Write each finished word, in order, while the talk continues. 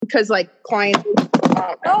because like clients.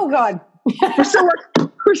 Oh God.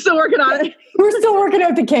 We're still working on it. We're still working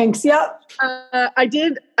out the kinks. Yep. I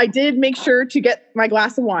did make sure to get my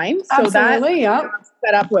glass of wine. So Absolutely. that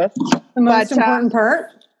set up with the most important part.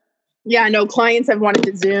 Yeah, no, clients have wanted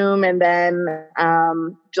to Zoom and then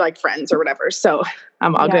like friends or whatever. So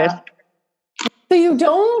I'm all good. So you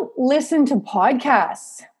don't listen to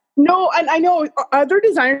podcasts? No, and I know other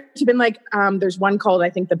designers have been like, there's one called, I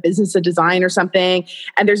think, The Business of Design or something.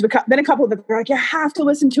 And there's been a couple that are like, you have to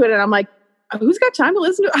listen to it. And I'm like, who's got time to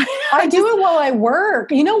listen to it? I do it while I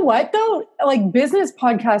work. You know what though? Like business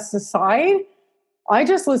podcasts aside, I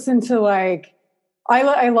just listen to like,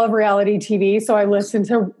 I love reality TV. So I listen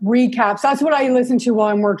to recaps. That's what I listen to while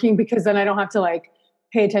I'm working because then I don't have to like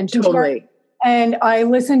pay attention to it. And I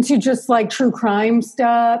listen to just like true crime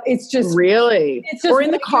stuff. It's just really, it's just or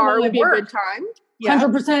in the car would be a good time.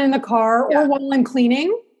 100% in the car or while I'm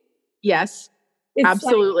cleaning. Yes, it's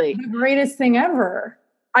absolutely like the greatest thing ever.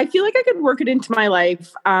 I feel like I could work it into my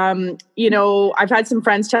life. You know, I've had some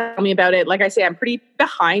friends tell me about it. Like I say, I'm pretty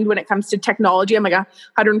behind when it comes to technology. I'm like a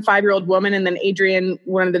 105-year-old woman. And then Adrienne,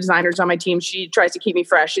 one of the designers on my team, she tries to keep me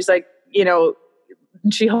fresh. She's like, you know,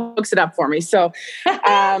 she hooks it up for me. So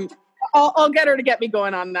I'll get her to get me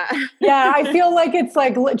going on that. Yeah, I feel like it's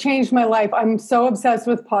like changed my life. I'm so obsessed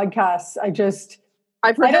with podcasts.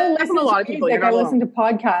 I've heard that from a lot of people. I listen to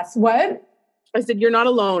podcasts. What? I said, you're not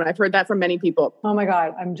alone. I've heard that from many people. Oh my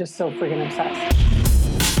God. I'm just so freaking obsessed.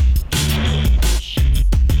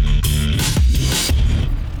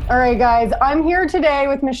 All right, guys. I'm here today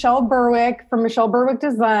with Michelle Berwick from Michelle Berwick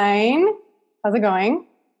Design. How's it going?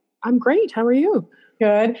 I'm great. How are you?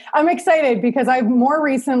 Good. I'm excited because I've more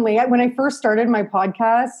recently, when I first started my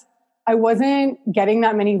podcast, I wasn't getting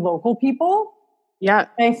that many local people. Yeah.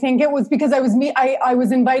 And I think it was because I was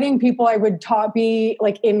inviting people I would be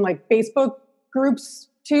like in like Facebook groups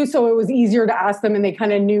too. So it was easier to ask them and they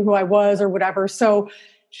kind of knew who I was or whatever. So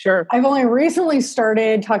sure. I've only recently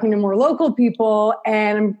started talking to more local people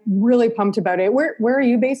and I'm really pumped about it. Where are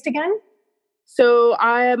you based again? So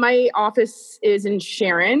my office is in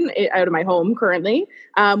Sharon, out of my home currently,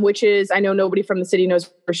 which is, I know nobody from the city knows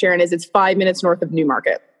where Sharon is. It's 5 minutes north of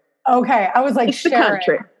Newmarket. Okay. I was like, it's Sharon. The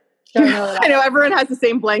country. I know everyone has the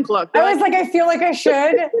same blank look. I was like, I feel like I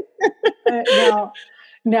should.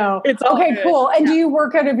 No. It's all okay, good. cool. And do you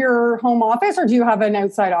work out of your home office or do you have an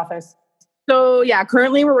outside office? So yeah,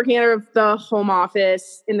 currently we're working out of the home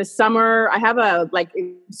office. In the summer, I have I live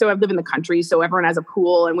in the country, so everyone has a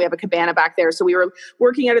pool and we have a cabana back there. So we were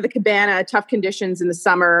working out of the cabana, tough conditions in the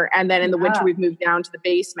summer. And then in the winter, we've moved down to the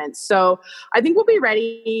basement. So I think we'll be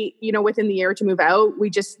ready, within the year to move out. We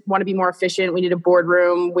just want to be more efficient. We need a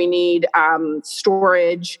boardroom. We need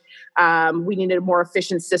storage. We need a more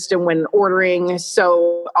efficient system when ordering.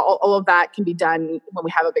 So all of that can be done when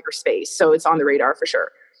we have a bigger space. So it's on the radar for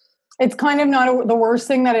sure. It's kind of not the worst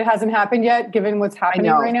thing that it hasn't happened yet, given what's happening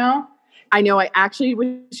right now. I know. I actually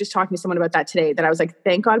was just talking to someone about that today, that I was like,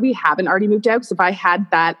 thank God we haven't already moved out. Because if I had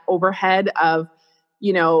that overhead of,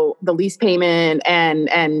 the lease payment and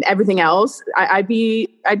everything else, I'd be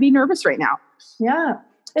nervous right now. Yeah.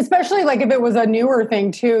 Especially like if it was a newer thing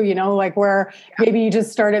too, like where maybe you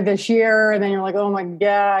just started this year and then you're like, oh my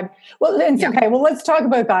God. Well, it's okay. Well, let's talk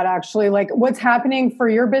about that actually. Like what's happening for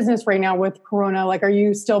your business right now with Corona? Like, are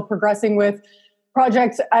you still progressing with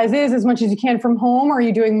projects as much as you can from home? Or are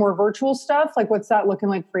you doing more virtual stuff? Like, what's that looking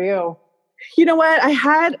like for you? You know what? I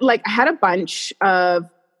had a bunch of,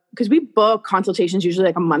 because we book consultations usually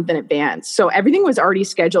like a month in advance. So everything was already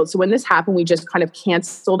scheduled. So when this happened, we just kind of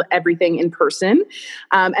canceled everything in person.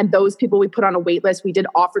 And those people we put on a wait list, we did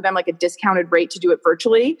offer them like a discounted rate to do it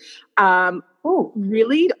virtually.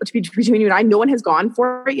 Really, to be between you and I, no one has gone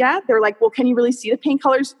for it yet. They're like, well, can you really see the paint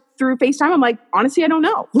colors through FaceTime? I'm like, honestly, I don't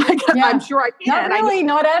know. I'm sure I can. Not really,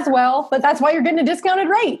 not as well, but that's why you're getting a discounted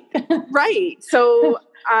rate. Right. So,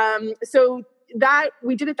 that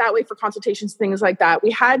we did it that way for consultations, things like that. We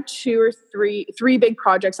had three big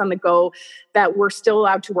projects on the go that we're still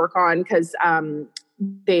allowed to work on because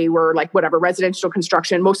they were like residential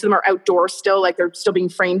construction. Most of them are outdoor still, like they're still being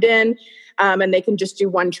framed in, and they can just do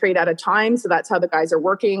one trade at a time. So that's how the guys are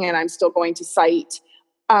working. And I'm still going to site.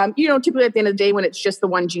 Typically at the end of the day, when it's just the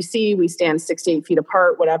one GC, we stand 6 to 8 feet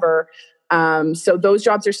apart, whatever. So those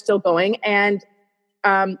jobs are still going, and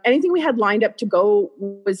anything we had lined up to go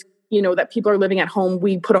was, that people are living at home,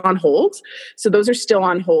 we put on hold. So those are still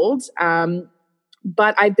on hold.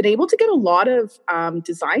 But I've been able to get a lot of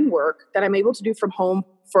design work that I'm able to do from home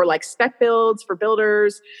for like spec builds for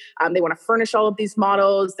builders. They want to furnish all of these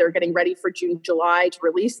models. They're getting ready for June, July to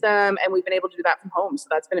release them. And we've been able to do that from home. So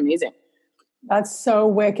that's been amazing. That's so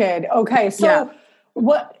wicked. Okay. So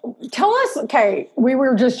What, tell us, okay, we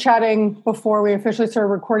were just chatting before we officially started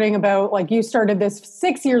recording about like you started this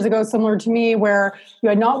 6 years ago, similar to me, where you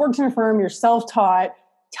had not worked in a firm, you're self-taught.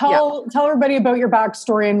 Tell everybody about your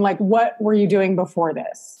backstory and like what were you doing before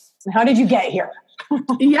this? And how did you get here?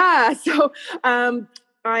 Yeah. So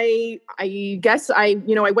I guess I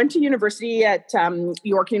went to university at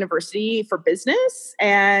York University for business.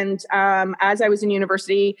 And as I was in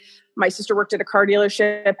university, my sister worked at a car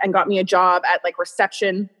dealership and got me a job at like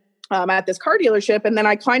reception at this car dealership. And then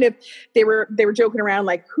I they were joking around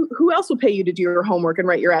like, who else will pay you to do your homework and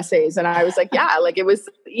write your essays? And I was like, yeah, like it was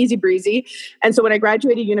easy breezy. And so when I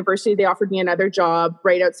graduated university, they offered me another job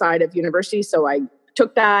right outside of university. So I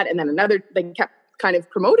took that, and then they kept kind of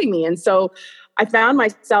promoting me. And so I found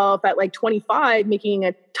myself at like 25 making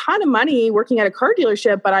a ton of money working at a car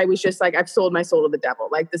dealership, but I was just like, I've sold my soul to the devil.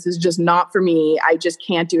 Like, this is just not for me. I just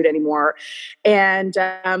can't do it anymore. And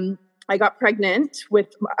I got pregnant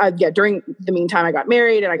during the meantime, I got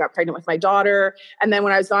married and I got pregnant with my daughter. And then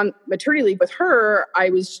when I was on maternity leave with her, I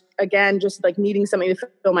was again, just like needing something to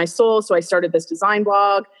fulfill my soul. So I started this design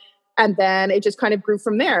blog, and then it just kind of grew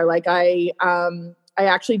from there. Like I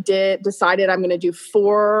actually decided I'm going to do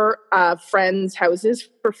 4 friends' houses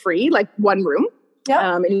for free, like one room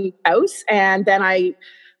in each house. And then I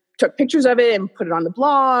took pictures of it and put it on the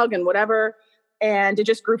blog and whatever. And it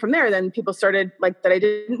just grew from there. Then people started that I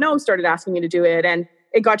didn't know started asking me to do it. And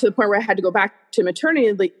it got to the point where I had to go back to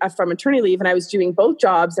maternity leave, and I was doing both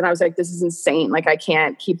jobs. And I was like, this is insane. Like, I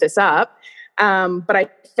can't keep this up. But I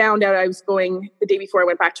found out the day before I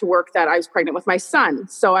went back to work that I was pregnant with my son.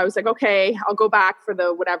 So I was like, okay, I'll go back for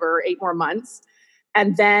the 8 more months.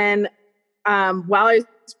 And then while I was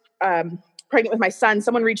pregnant with my son,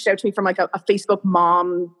 someone reached out to me from like a Facebook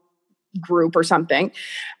mom group or something,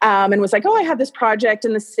 and was like, oh, I have this project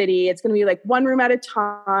in the city. It's going to be like one room at a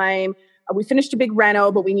time. We finished a big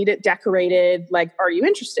reno, but we need it decorated. Like, are you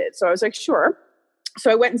interested? So I was like, sure.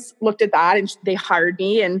 So I went and looked at that, and they hired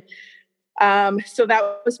me. And so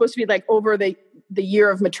that was supposed to be like over the year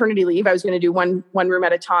of maternity leave. I was going to do one room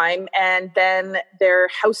at a time. And then their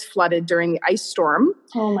house flooded during the ice storm.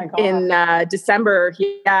 Oh my God. In December.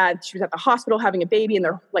 Yeah. She was at the hospital having a baby, and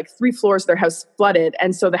their like 3 floors of their house flooded.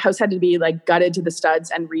 And so the house had to be like gutted to the studs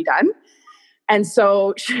and redone. And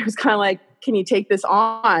so she was kind of like, can you take this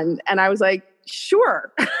on? And I was like,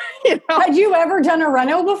 sure. Had you ever done a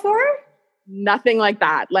reno before? Nothing like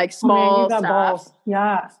that. Like small stuff. Balls.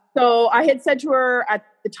 Yeah. So I had said to her at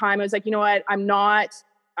the time, I was like, you know what? I'm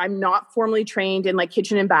not formally trained in like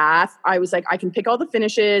kitchen and bath. I was like, I can pick all the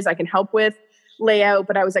finishes. I can help with layout,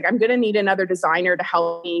 but I was like, I'm going to need another designer to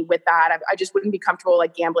help me with that. I just wouldn't be comfortable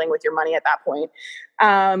like gambling with your money at that point.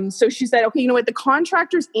 So she said, okay, you know what? The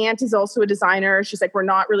contractor's aunt is also a designer. She's like, we're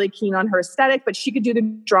not really keen on her aesthetic, but she could do the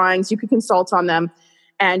drawings. You could consult on them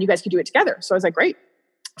and you guys could do it together. So I was like, great.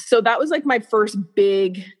 So that was like my first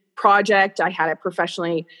big project. I had it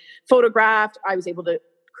professionally photographed. I was able to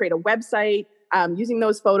create a website using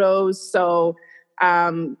those photos. So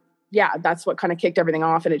that's what kind of kicked everything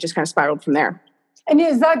off, and it just kind of spiraled from there. And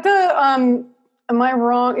is that am I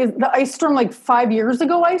wrong? Is the ice storm like 5 years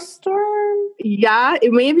ago ice storm? Yeah,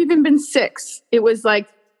 it may have even been 6. It was like,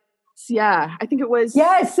 I think it was.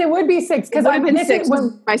 Yes, it would be 6 because I've been 6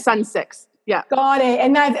 when my son's 6. Yeah. Got it.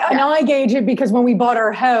 And and I gauge it because when we bought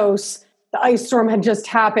our house, the ice storm had just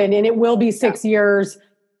happened, and it will be 6 years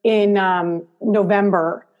in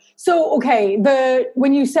November. So, okay,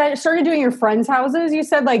 when you started doing your friends' houses, you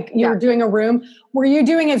said like you were doing a room. Were you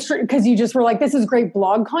doing it because you just were like, this is great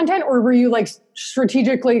blog content? Or were you like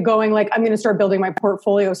strategically going like, I'm going to start building my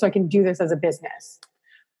portfolio so I can do this as a business?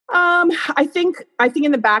 I think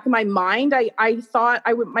in the back of my mind, I thought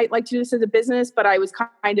I might like to do this as a business, but I was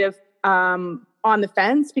kind of on the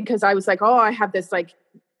fence because I was like, oh, I have this like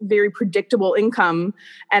very predictable income,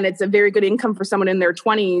 and it's a very good income for someone in their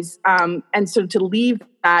 20s. And so to leave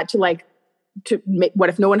that to make, what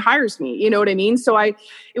if no one hires me? You know what I mean? So it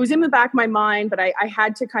was in the back of my mind, but I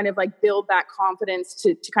had to kind of like build that confidence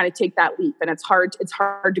to kind of take that leap. And it's hard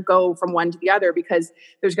to go from one to the other because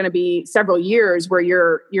there's going to be several years where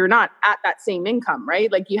you're not at that same income,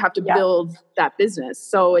 right? Like you have to build that business.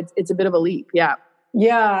 So it's a bit of a leap. Yeah.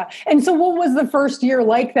 Yeah. And so what was the first year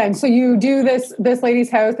like then? So you do this lady's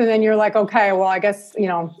house, and then you're like, okay, well, I guess,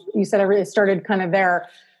 you said it started kind of there.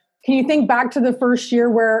 Can you think back to the first year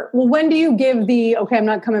when do you give okay, I'm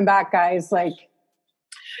not coming back, guys? Like,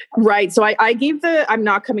 right. So I gave I'm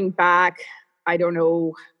not coming back. I don't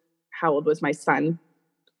know how old was my son.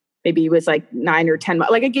 Maybe he was like 9 or 10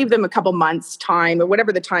 months. Like I gave them a couple months time or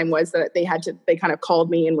whatever the time was that they kind of called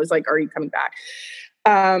me and was like, are you coming back?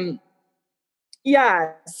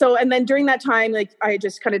 Yeah. So, and then during that time, like I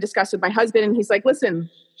just kind of discussed with my husband, and he's like, listen,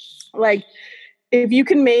 like if you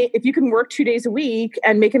can work 2 days a week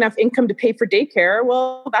and make enough income to pay for daycare,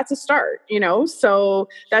 well, that's a start, you know? So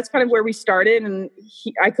that's kind of where we started. And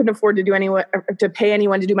I couldn't afford to pay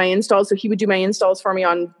anyone to do my installs. So he would do my installs for me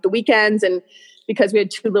on the weekends. And because we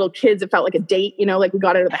had 2 little kids, it felt like a date, you know, like we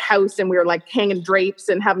got out of the house and we were like hanging drapes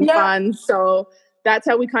and having fun. So that's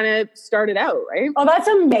how we kind of started out, right? Oh, that's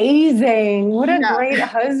amazing. What a great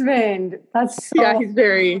husband. That's so he's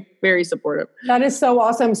very, very supportive. That is so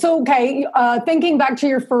awesome. So, okay, thinking back to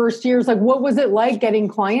your first years, like what was it like getting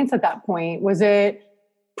clients at that point? Was it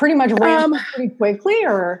pretty much ramped pretty quickly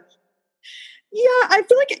or? Yeah, I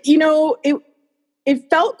feel like, you know, it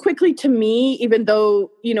felt quickly to me, even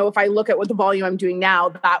though, you know, if I look at what the volume I'm doing now,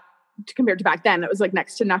 that compared to back then, it was like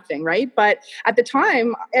next to nothing, right? But at the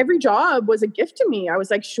time, every job was a gift to me. I was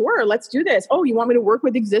like, sure, let's do this. Oh, you want me to work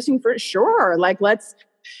with existing firms? Sure. Like, let's,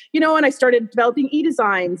 you know, and I started developing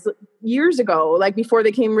e-designs years ago, like before they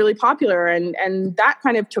became really popular, and that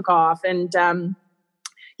kind of took off. And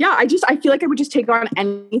I feel like I would just take on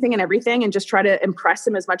anything and everything and just try to impress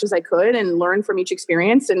them as much as I could and learn from each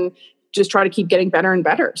experience and just try to keep getting better and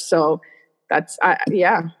better. So that's,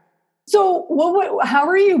 So how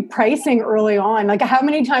are you pricing early on? Like how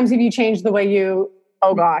many times have you changed the way you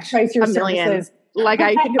price your services? Like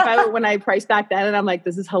I think about it when I priced back then and I'm like,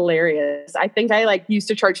 this is hilarious. I think I like used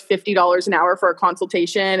to charge $50 an hour for a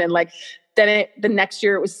consultation. And like, then the next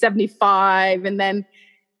year it was 75. And then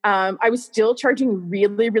I was still charging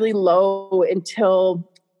really, really low until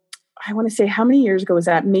I want to say, how many years ago was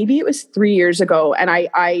that? Maybe it was 3 years ago. And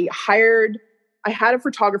I had a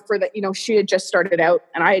photographer that, you know, she had just started out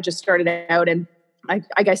and I had just started out, and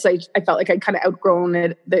I guess I felt like I'd kind of outgrown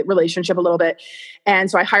the relationship a little bit. And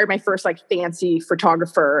so I hired my first like fancy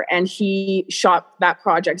photographer, and he shot that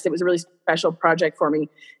project. It was a really special project for me.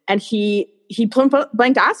 And he point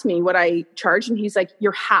blank asked me what I charged. And he's like,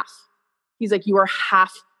 you're half. He's like, you are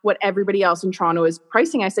half what everybody else in Toronto is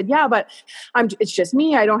pricing. I said, yeah, but it's just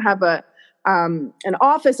me. I don't have an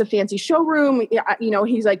office, a fancy showroom. You know,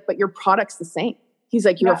 he's like, but your product's the same. He's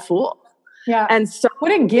like, you're a fool. Yeah. And so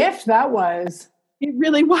what a gift that was. It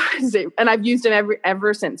really was. And I've used it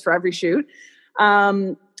ever since for every shoot.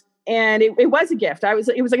 And it was a gift. It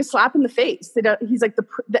was like a slap in the face. He's like,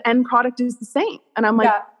 the end product is the same. And I'm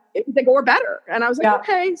like, or better. And I was like,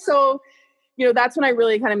 okay. So, you know, that's when I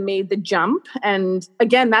really kind of made the jump. And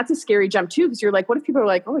again, that's a scary jump too, because you're like, what if people are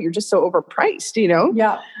like, oh, you're just so overpriced, you know?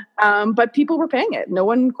 Yeah. But people were paying it. No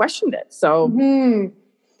one questioned it. So.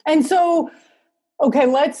 And so, okay,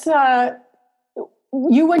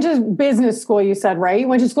 you went to business school, you said, right? You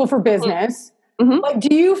went to school for business. Mm-hmm. Like,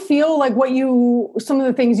 do you feel like some of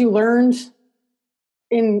the things you learned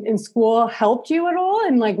in school helped you at all?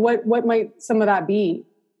 And like, what might some of that be?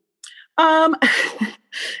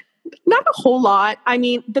 Not a whole lot. I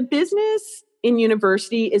mean, the business in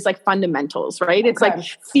university is like fundamentals, right? It's like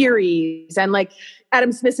theories and like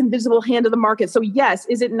Adam Smith's invisible hand of the market. So yes,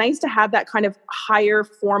 is it nice to have that kind of higher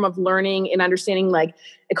form of learning and understanding like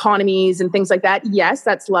economies and things like that? Yes,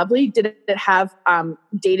 that's lovely. Did it have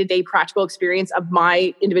day-to-day practical experience of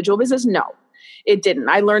my individual business? No, it didn't.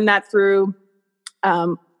 I learned that through a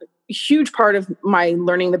huge part of my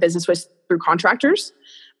learning the business was through contractors.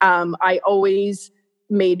 I always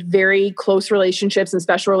made very close relationships and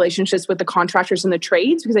special relationships with the contractors and the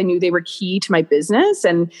trades because I knew they were key to my business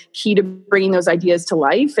and key to bringing those ideas to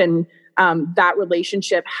life. And that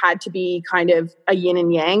relationship had to be kind of a yin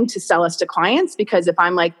and yang to sell us to clients, because if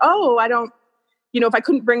I'm like, oh, I don't, you know, if I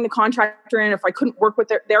couldn't bring the contractor in, if I couldn't work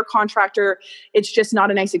with their contractor, it's just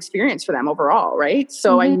not a nice experience for them overall, right?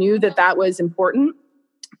 So I knew that was important.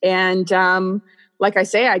 And like I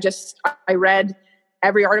say, I read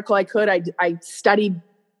every article I could. I studied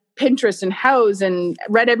Pinterest and Houzz and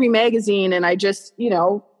read every magazine, and I just, you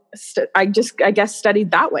know, I guess studied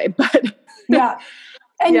that way. But yeah.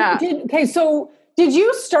 And so did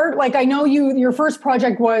you start, like, I know your first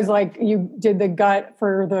project was like you did the gut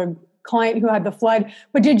for the client who had the flood,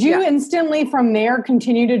 but did you instantly from there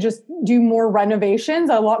continue to just do more renovations,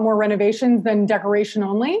 a lot more renovations than decoration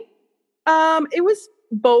only? It was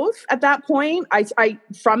both. At that point, I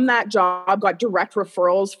from that job got direct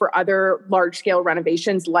referrals for other large scale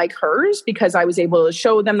renovations like hers, because I was able to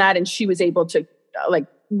show them that, and she was able to like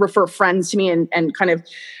refer friends to me and kind of,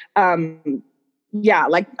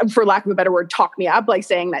 like for lack of a better word, talk me up, like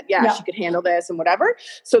saying that, she could handle this and whatever.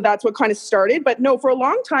 So that's what kind of started. But no, for a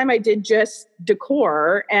long time, I did just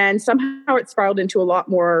decor, and somehow it spiraled into a lot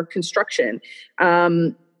more construction.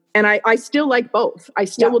 And I still like both. I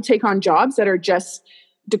still will take on jobs that are just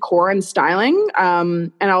decor and styling.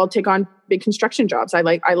 And I'll take on big construction jobs. I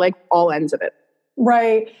like all ends of it.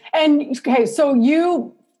 Right. And okay, so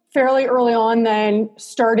you fairly early on then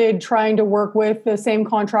started trying to work with the same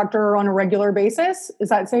contractor on a regular basis. Is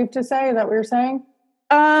that safe to say? Is that what you're saying?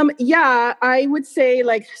 Yeah, I would say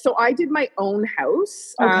so I did my own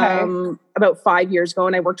house, about 5 years ago,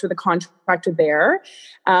 and I worked with a contractor there,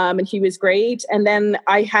 and he was great. And then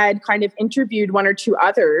I had kind of interviewed one or two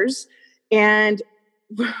others, and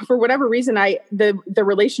for whatever reason, the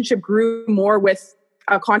relationship grew more with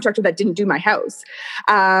a contractor that didn't do my house.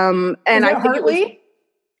 And I think Hartley?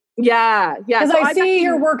 Yeah. Because so I see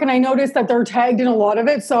your work and I noticed that they're tagged in a lot of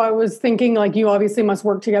it. So I was thinking you obviously must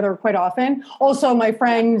work together quite often. Also, my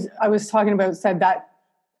friend I was talking about said that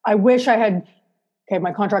I wish I had,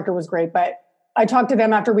 my contractor was great, but I talked to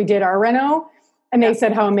them after we did our reno and they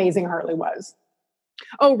said how amazing Hartley was.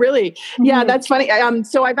 Oh, really? Mm-hmm. Yeah, that's funny.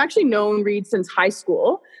 So I've actually known Reed since high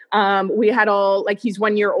school. We had all, he's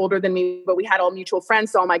 1 year older than me, but we had all mutual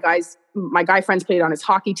friends. So all my guy friends played on his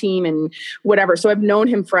hockey team and whatever. So I've known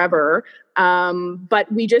him forever.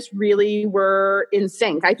 But we just really were in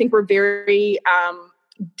sync. I think we're very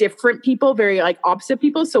different people, very opposite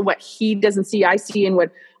people. So what he doesn't see, I see, and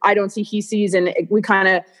what I don't see, he sees. And we kind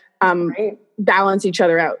of balance each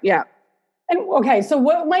other out. Yeah. And okay, so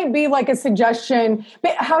what might be a suggestion?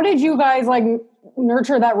 How did you guys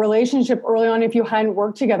nurture that relationship early on if you hadn't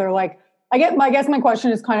worked together? I guess my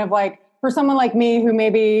question is kind of for someone like me who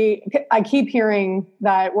maybe I keep hearing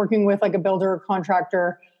that working with a builder or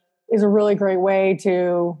contractor is a really great way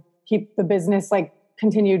to keep the business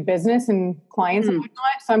continued business and clients and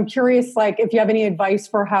whatnot. So I'm curious if you have any advice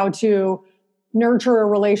for how to nurture a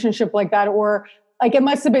relationship like that, or it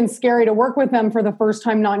must have been scary to work with them for the first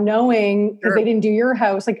time, not knowing because they didn't do your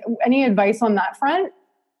house. Any advice on that front?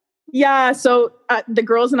 Yeah. So the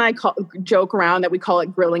girls and I joke around that we call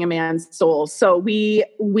it grilling a man's soul. So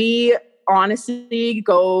we honestly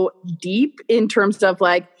go deep in terms of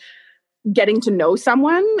getting to know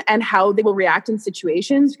someone and how they will react in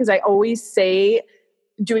situations. Because I always say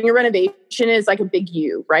doing a renovation is a big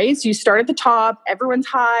U, right? So you start at the top, everyone's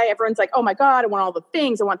high, everyone's oh my God, I want all the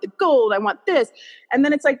things. I want the gold, I want this. And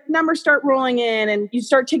then it's numbers start rolling in and you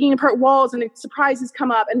start taking apart walls and surprises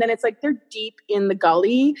come up. And then it's they're deep in the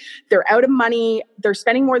gully. They're out of money. They're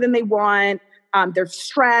spending more than they want. They're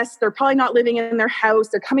stressed. They're probably not living in their house.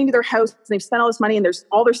 They're coming to their house and they've spent all this money and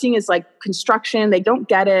all they're seeing is construction. They don't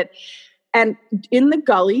get it. And in the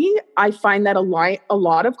gully, I find that a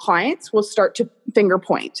lot of clients will start to finger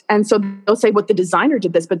point. And so they'll say, well, the designer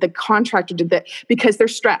did this, but the contractor did that, because they're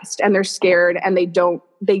stressed and they're scared and they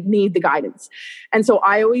need the guidance. And so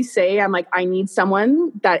I always say, I need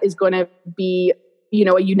someone that is going to be,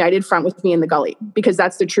 a united front with me in the gully, because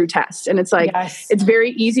that's the true test. And it's It's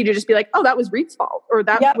very easy to just be oh, that was Reed's fault or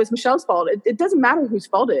that was Michelle's fault. It doesn't matter whose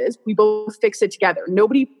fault it is. We both fix it together.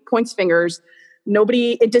 Nobody points fingers.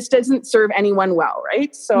 It just doesn't serve anyone well,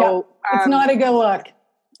 right? So it's not a good look.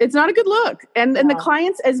 It's not a good look. And the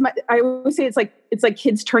clients, I always say, it's like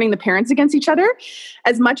kids turning the parents against each other.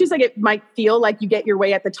 As much as it might feel you get your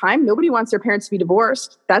way at the time, nobody wants their parents to be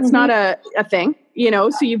divorced. That's not a thing, so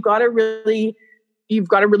you've got to really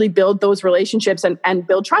build those relationships and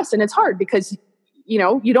build trust. And it's hard because, you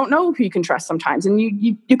don't know who you can trust sometimes, and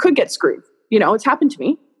you could get screwed. It's happened to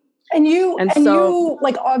me. And you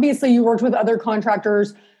obviously you worked with other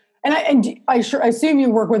contractors, and I assume you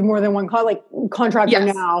work with more than one contractor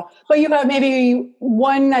now, but you have maybe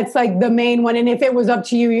one that's the main one. And if it was up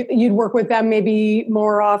to you, you'd work with them maybe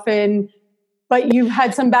more often, but you've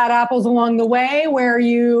had some bad apples along the way where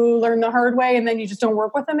you learn the hard way and then you just don't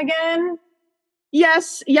work with them again.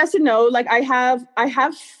 Yes and no. I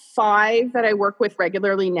have 5 that I work with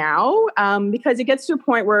regularly now, because it gets to a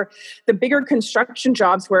point where the bigger construction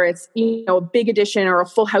jobs where it's, a big addition or a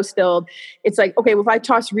full house build, it's okay, well, if I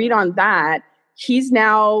toss Reed on that, he's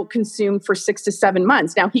now consumed for 6 to 7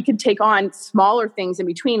 months. Now he could take on smaller things in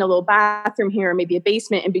between, a little bathroom here, maybe a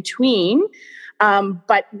basement in between.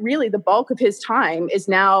 But really the bulk of his time is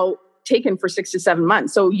now taken for 6 to 7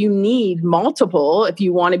 months. So you need multiple, if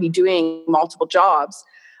you want to be doing multiple jobs,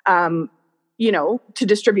 to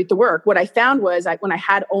distribute the work. What I found was when I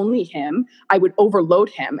had only him, I would overload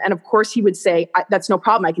him. And of course he would say, that's no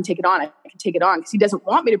problem. I can take it on. Because he doesn't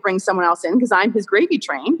want me to bring someone else in because I'm his gravy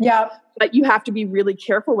train. Yeah. But you have to be really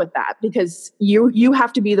careful with that, because you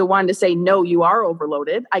have to be the one to say, no, you are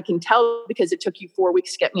overloaded. I can tell because it took you 4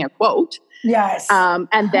 weeks to get me a quote. Yes.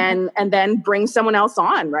 And then bring someone else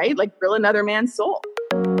on, right? Grill another man's soul.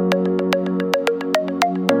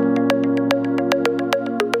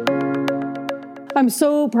 I'm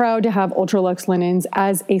so proud to have Ultralux Linens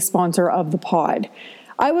as a sponsor of the pod.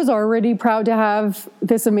 I was already proud to have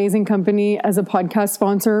this amazing company as a podcast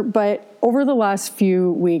sponsor, but over the last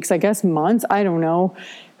few weeks, I guess months, I don't know,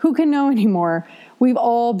 who can know anymore? We've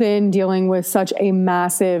all been dealing with such a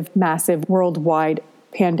massive, massive worldwide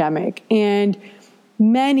pandemic. And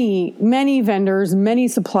many, many vendors, many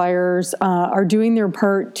suppliers are doing their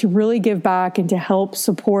part to really give back and to help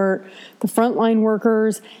support the frontline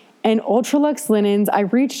workers. And Ultralux Linens, I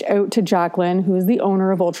reached out to Jacqueline, who is the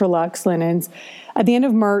owner of Ultralux Linens, at the end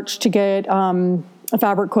of March to get a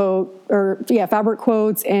fabric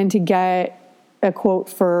quotes and to get a quote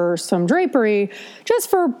for some drapery, just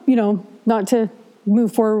for, not to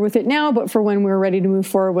move forward with it now, but for when we're ready to move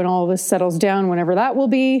forward, when all of this settles down, whenever that will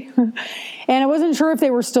be. And I wasn't sure if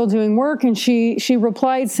they were still doing work. And she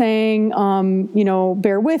replied saying,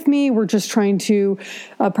 bear with me. We're just trying to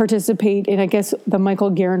participate in, I guess, the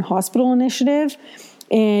Michael Garron Hospital Initiative.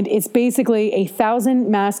 And it's basically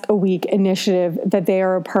 1,000 mask a week initiative that they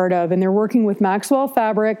are a part of. And they're working with Maxwell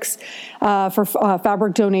Fabrics for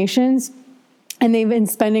fabric donations. And they've been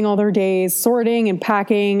spending all their days sorting and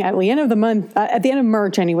packing at the end of the month, at the end of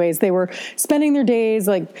March anyways, they were spending their days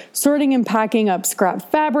like sorting and packing up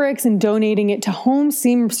scrap fabrics and donating it to home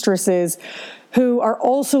seamstresses who are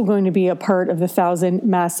also going to be a part of the 1,000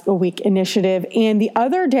 Masks a Week initiative. And the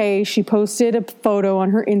other day, she posted a photo on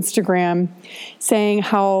her Instagram saying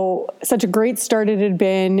how such a great start it had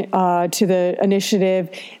been to the initiative.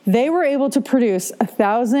 They were able to produce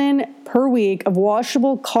 1,000 per week of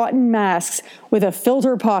washable cotton masks with a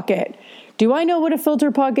filter pocket. Do I know what a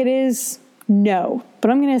filter pocket is? No, but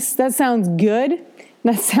that sounds good.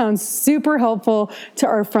 That sounds super helpful to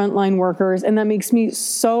our frontline workers. And that makes me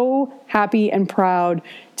so happy and proud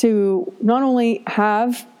to not only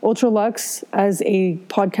have Ultralux as a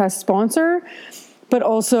podcast sponsor, but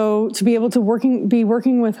also to be able to be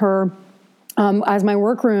working with her as my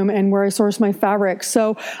workroom and where I source my fabrics.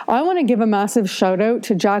 So I want to give a massive shout out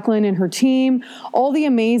to Jacqueline and her team, all the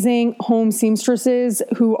amazing home seamstresses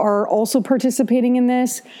who are also participating in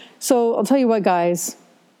this. So I'll tell you what, guys,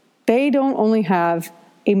 they don't only have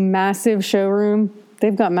a massive showroom,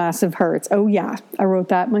 they've got massive hearts. Oh yeah, I wrote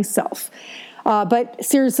that myself. But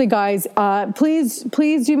seriously, guys, please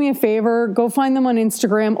do me a favor. Go find them on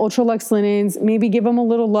Instagram, Ultralux Linens. Maybe give them a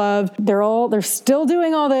little love. They're still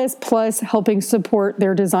doing all this, plus helping support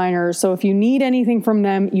their designers. So if you need anything from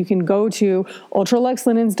them, you can go to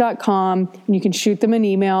ultraluxlinens.com and you can shoot them an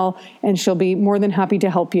email and she'll be more than happy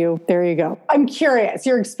to help you. There you go. I'm curious,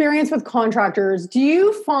 your experience with contractors, do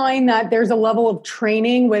you find that there's a level of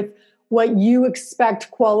training with what you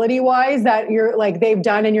expect quality-wise that you're like, they've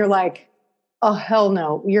done and you're like, oh, hell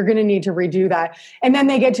no, you're going to need to redo that. And then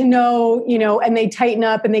they get to know, and they tighten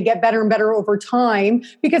up and they get better and better over time.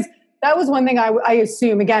 Because that was one thing I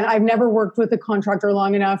assume. Again, I've never worked with a contractor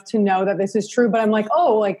long enough to know that this is true. But I'm like,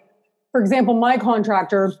 for example, my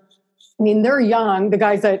contractor, they're young, the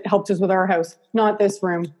guys that helped us with our house, not this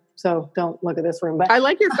room. So don't look at this room. But I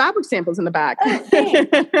like your fabric samples in the back. I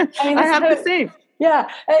have the same.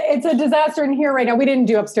 Yeah, it's a disaster in here right now. We didn't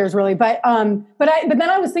do upstairs really, but then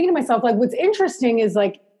I was thinking to myself, like, what's interesting is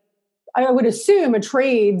like, I would assume a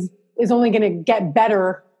trades is only going to get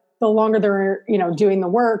better the longer they're, doing the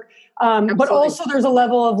work. But also there's a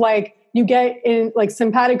level of like, you get in like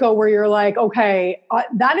simpatico where you're like, okay,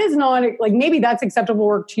 that is not like, maybe that's acceptable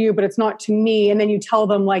work to you, but it's not to me. And then you tell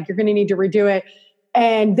them like, you're going to need to redo it.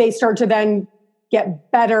 And they start to then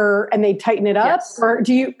get better and they tighten it up? Yes. Or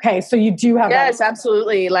do you, okay, so you do have Yes, that.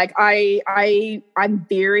 absolutely. Like I'm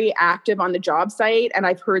very active on the job site, and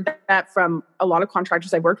I've heard that from a lot of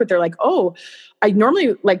contractors I've worked with. They're like, oh, I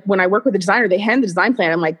normally, like when I work with a designer, they hand the design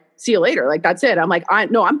plan. I'm like, see you later. Like, that's it. I'm like,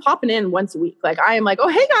 I'm popping in once a week. Like, I am like, oh,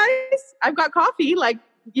 hey guys, I've got coffee. Like,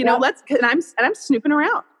 and I'm snooping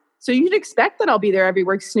around. So you should expect that I'll be there every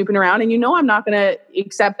week snooping around, and I'm not going to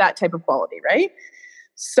accept that type of quality. Right.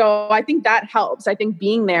 So I think that helps. I think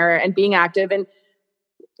being there and being active and,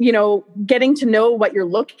 getting to know what you're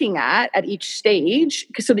looking at each stage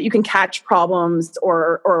so that you can catch problems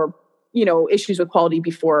or issues with quality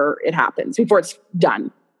before it happens, before it's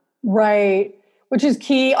done. Right. Which is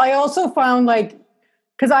key. I also found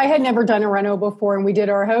because I had never done a reno before and we did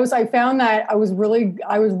our house, I found that I was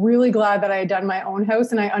really glad that I had done my own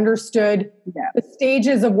house and I understood the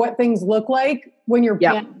stages of what things look like when you're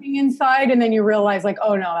panicking inside, and then you realize like,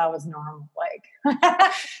 oh no, that was normal.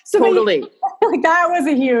 So totally. That was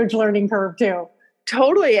a huge learning curve too.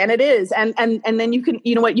 Totally. And it is. And then you can,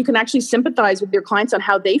 you can actually sympathize with your clients on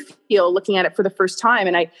how they feel looking at it for the first time.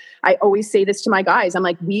 And I always say this to my guys. I'm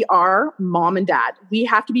like, we are mom and dad. We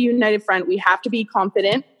have to be a united front. We have to be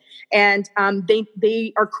confident. And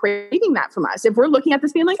they are craving that from us. If we're looking at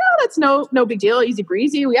this being like, oh, that's no big deal, easy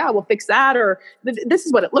breezy, yeah, we'll fix that. Or this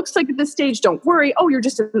is what it looks like at this stage. Don't worry. Oh, you're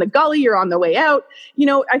just in the gully. You're on the way out.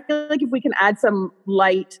 I feel like if we can add some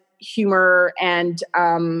light humor and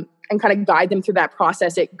kind of guide them through that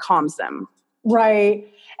process, it calms them. Right.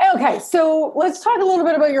 Okay. So let's talk a little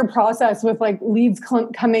bit about your process with like leads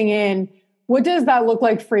coming in. What does that look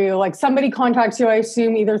like for you? Like somebody contacts you, I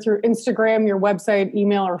assume either through Instagram, your website,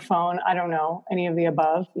 email, or phone. I don't know, any of the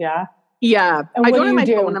above. Yeah. Yeah. And I don't have my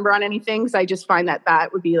phone number on anything because I just find that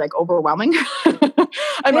would be like overwhelming.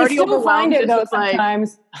 I'm already overwhelmed. Find it though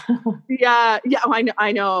sometimes. Yeah.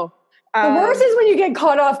 I know. The worst is when you get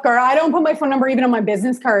caught off guard. I don't put my phone number even on my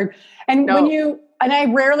business card. And and I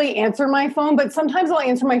rarely answer my phone, but sometimes I'll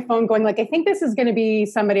answer my phone going like, I think this is going to be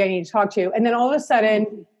somebody I need to talk to. And then all of a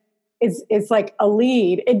sudden it's like a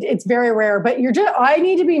lead. It's very rare, but I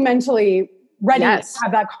need to be mentally ready to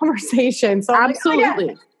have that conversation. So absolutely. I'm like,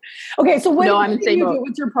 oh, yeah. Okay. So what do you do?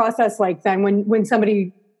 What's your process like then when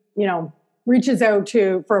somebody, reaches out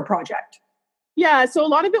for a project? Yeah. So a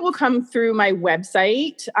lot of it will come through my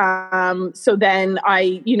website. So then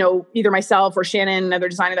I, either myself or Shannon, another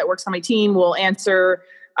designer that works on my team, will answer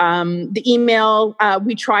the email.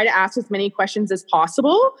 We try to ask as many questions as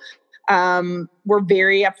possible. We're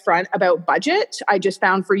very upfront about budget. I just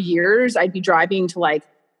found for years I'd be driving to like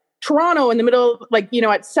Toronto in the middle,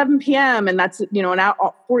 at 7 p.m. And that's, an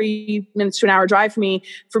hour, 40 minutes to an hour drive for me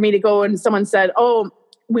to go. And someone said, oh,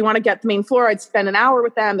 we want to get the main floor. I'd spend an hour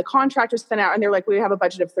with them. The contractor spent an hour and they're like, we have a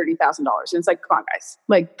budget of $30,000. And it's like, come on guys,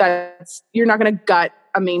 like you're not going to gut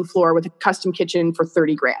a main floor with a custom kitchen for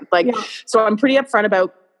 30 grand. So I'm pretty upfront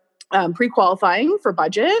about pre-qualifying for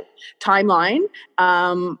budget, timeline.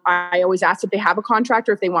 I always ask if they have a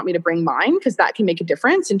contractor, if they want me to bring mine, because that can make a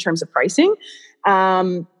difference in terms of pricing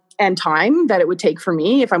and time that it would take for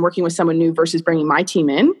me if I'm working with someone new versus bringing my team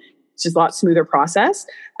in. It's just a lot smoother process.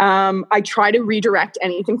 I try to redirect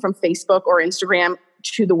anything from Facebook or Instagram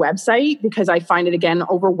to the website because I find it, again,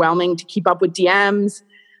 overwhelming to keep up with DMs.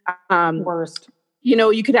 Worst.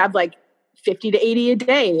 You could have like 50 to 80 a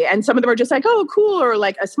day. And some of them are just like, oh, cool. Or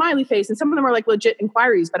like a smiley face. And some of them are like legit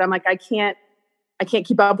inquiries, but I'm like, I can't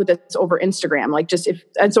keep up with this over Instagram.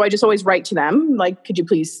 And so I just always write to them, like, could you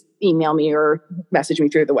please email me or message me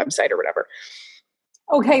through the website or whatever.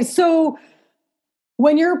 Okay. So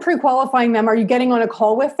when you're pre-qualifying them, are you getting on a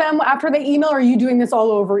call with them after the email or are you doing this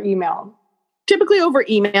all over email? Typically over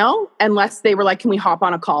email, unless they were like, can we hop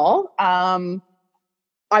on a call?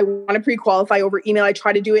 I want to pre-qualify over email. I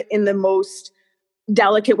try to do it in the most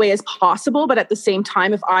delicate way as possible. But at the same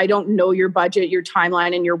time, if I don't know your budget, your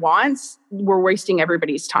timeline, and your wants, we're wasting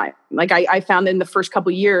everybody's time. Like I found that in the first couple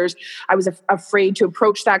of years, I was afraid to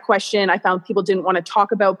approach that question. I found people didn't want to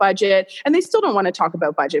talk about budget, and they still don't want to talk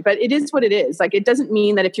about budget, but it is what it is. Like, it doesn't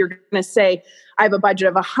mean that if you're going to say, I have a budget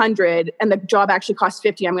of 100 and the job actually costs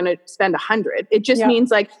 50, I'm going to spend 100. It just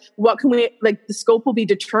means like, what can we, like, the scope will be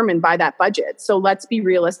determined by that budget. So let's be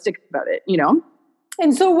realistic about it,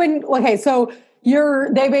 And so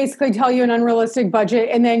they basically tell you an unrealistic budget,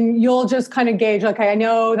 and then you'll just kind of gauge, okay, I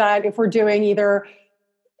know that if we're doing either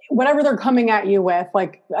whatever they're coming at you with,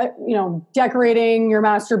 like, decorating your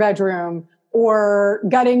master bedroom or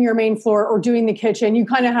gutting your main floor or doing the kitchen, you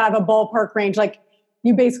kind of have a ballpark range. Like,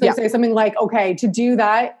 you basically say something like, okay, to do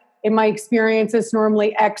that, in my experience, it's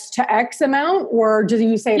normally X to X amount, or do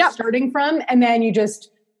you say it's starting from, and then you just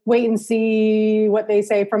wait and see what they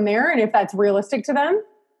say from there, and if that's realistic to them?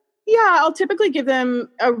 Yeah, I'll typically give them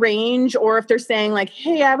a range, or if they're saying like,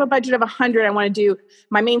 hey, I have a budget of 100, I want to do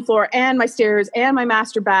my main floor and my stairs and my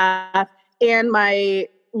master bath and my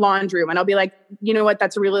laundry room. And I'll be like, you know what,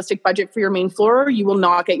 that's a realistic budget for your main floor. You will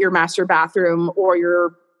not get your master bathroom or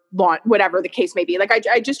your lawn, whatever the case may be. Like,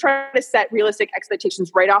 I just try to set realistic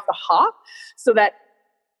expectations right off the hop so that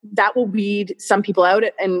will weed some people out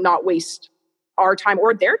and not waste our time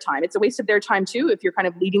or their time. It's a waste of their time too, if you're kind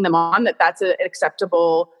of leading them on that's an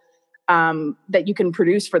acceptable that you can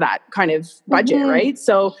produce for that kind of budget, right?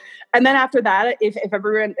 So, and then after that,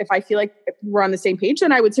 if I feel like we're on the same page,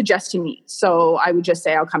 then I would suggest to meet. So I would just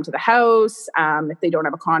say, I'll come to the house. If they don't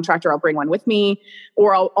have a contractor, I'll bring one with me,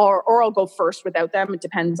 or I'll go first without them. It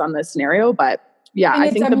depends on the scenario, but yeah, and I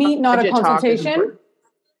think a meet, not a consultation.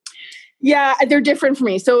 Yeah, they're different for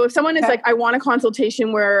me. So if someone is like, I want a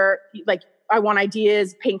consultation where like, I want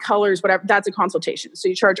ideas, paint colors, whatever, that's a consultation. So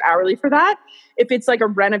you charge hourly for that. If it's like a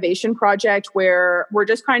renovation project where we're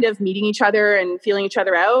just kind of meeting each other and feeling each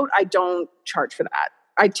other out, I don't charge for that.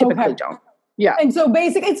 I typically don't. Yeah. And so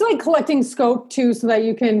basically it's like collecting scope too, so that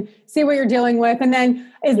you can see what you're dealing with. And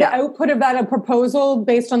then is the output of that a proposal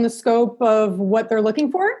based on the scope of what they're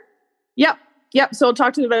looking for? Yep. So I'll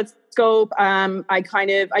talk to them about scope.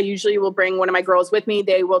 I usually will bring one of my girls with me.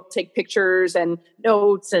 They will take pictures and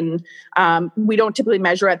notes, and we don't typically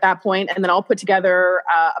measure at that point. And then I'll put together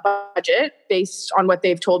a budget based on what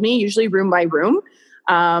they've told me, usually room by room.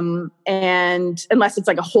 And unless it's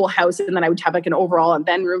like a whole house, and then I would have like an overall and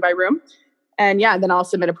then room by room. And then I'll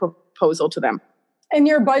submit a proposal to them. And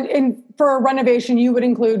your budget for a renovation, you would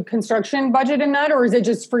include construction budget in that, or is it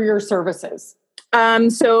just for your services?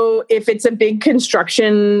 So if it's a big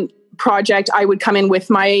construction project, I would come in with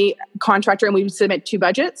my contractor and we would submit 2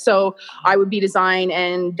 budgets. So I would be design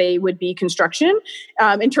and they would be construction.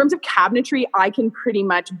 In terms of cabinetry, I can pretty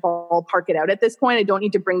much ballpark it out at this point. I don't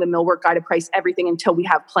need to bring the millwork guy to price everything until we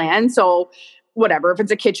have plans. So whatever, if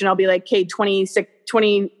it's a kitchen, I'll be like, okay, 20,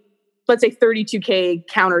 let's say 32K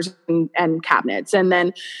counters and cabinets. And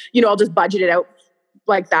then, I'll just budget it out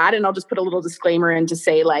like that. And I'll just put a little disclaimer in to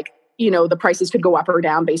say like, the prices could go up or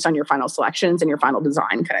down based on your final selections and your final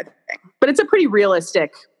design kind of thing. But it's a pretty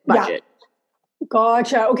realistic budget. Yeah.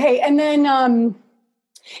 Gotcha. Okay. And then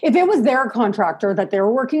if it was their contractor that they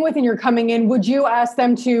were working with and you're coming in, would you ask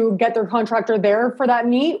them to get their contractor there for that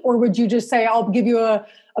meet? Or would you just say, I'll give you a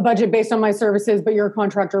budget based on my services, but your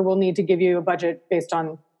contractor will need to give you a budget based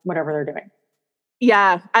on whatever they're doing?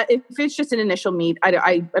 Yeah. If it's just an initial meet,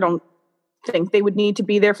 I don't think they would need to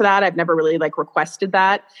be there for that. I've never really requested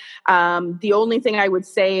that. The only thing I would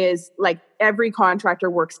say is every contractor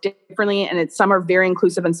works differently, and some are very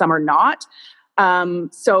inclusive and some are not.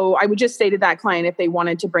 So I would just say to that client, if they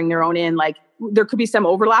wanted to bring their own in, there could be some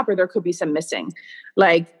overlap or there could be some missing.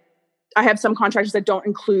 I have some contractors that don't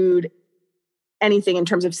include anything in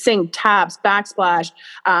terms of sink, taps, backsplash,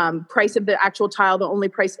 price of the actual tile, they'll only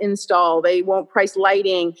price install. They won't price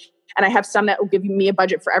lighting. And I have some that will give me a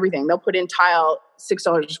budget for everything. They'll put in tile,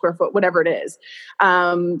 $6 a square foot, whatever it is.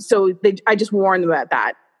 So I just warn them about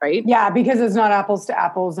that, right? Yeah, because it's not apples to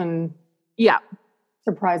apples and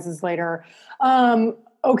surprises later.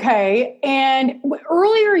 Okay. And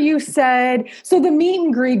earlier you said, so the meet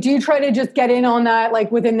and greet, do you try to just get in on that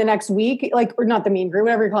within the next week? Or not the meet and greet,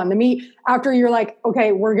 whatever you call them, the meet, after you're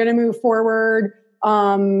okay, we're going to move forward.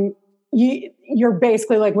 You're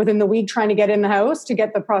basically within the week trying to get in the house to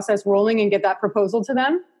get the process rolling and get that proposal to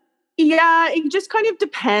them? Yeah, it just kind of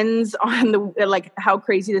depends on the how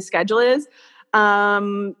crazy the schedule is.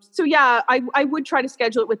 So yeah, I would try to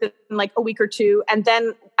schedule it within a week or two. And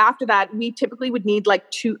then after that, we typically would need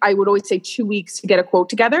I would always say 2 weeks to get a quote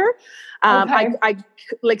together. Okay.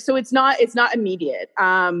 So it's not immediate.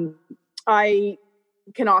 I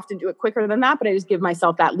can often do it quicker than that, but I just give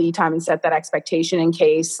myself that lead time and set that expectation in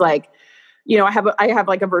case I have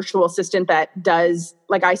a virtual assistant that does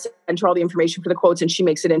I send her all the information for the quotes and she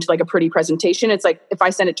makes it into a pretty presentation. It's if I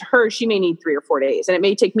send it to her, she may need 3 or 4 days and it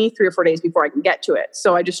may take me 3 or 4 days before I can get to it.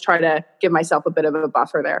 So I just try to give myself a bit of a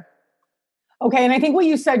buffer there. Okay. And I think what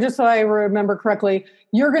you said, just so I remember correctly,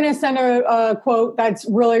 you're going to send a quote that's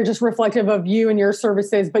really just reflective of you and your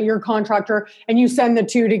services, but your contractor, and you send the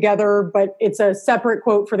 2 together, but it's a separate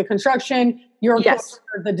quote for the construction, your quote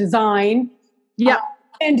for the design. Yeah.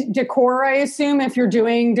 And decor, I assume, if you're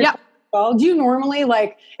doing decor as well. Do you normally,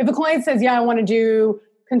 if a client says, I want to do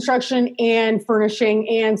construction and furnishing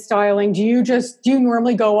and styling, do you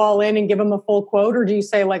normally go all in and give them a full quote, or do you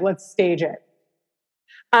say, let's stage it?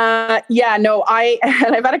 No, and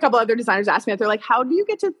I've had a couple other designers ask me that. They're like, how do you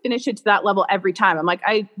get to finish it to that level every time? I'm like,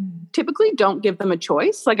 I typically don't give them a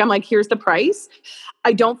choice. I'm like, here's the price.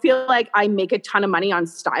 I don't feel like I make a ton of money on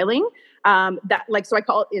styling. So I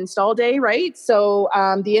call it install day, right? So,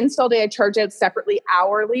 the install day, I charge out separately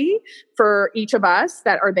hourly for each of us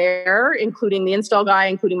that are there, including the install guy,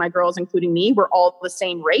 including my girls, including me. We're all the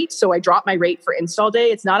same rate. So I drop my rate for install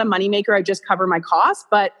day. It's not a moneymaker. I just cover my costs,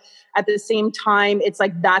 but at the same time, it's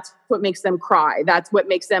that's what makes them cry. That's what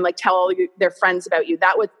makes them tell all their friends about you.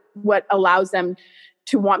 What allows them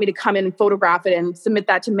to want me to come in and photograph it and submit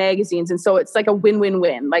that to magazines. And so it's a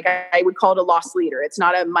win-win-win. I would call it a loss leader. It's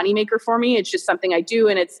not a moneymaker for me. It's just something I do.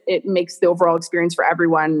 And it makes the overall experience for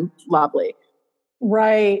everyone lovely.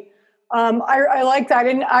 Right. I like that.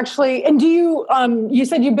 And actually, do you, you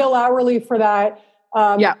said you bill hourly for that.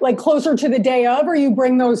 Closer to the day of, or you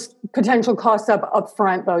bring those potential costs up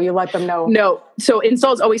front though? You let them know? No. So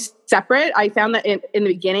install is always separate. I found that in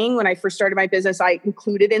the beginning, when I first started my business, I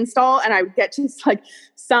included install, and I would get to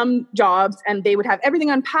some jobs and they would have everything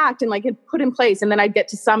unpacked and put in place. And then I'd get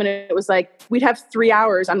to some and it was we'd have 3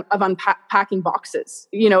 hours of unpacking boxes,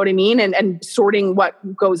 you know what I mean? And sorting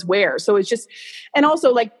what goes where. So it's just, and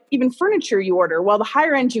also even furniture you order. Well, the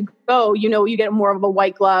higher end you go, you get more of a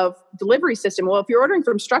white glove delivery system. Well, if you're ordering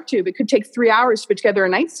from Structube, it could take 3 hours to put together a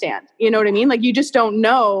nightstand. You know what I mean? Like, you just don't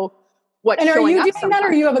know what's showing up. And are you doing sometimes. that,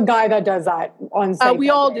 or you have a guy that does that on site? We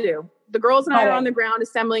all do. The girls and I are on the ground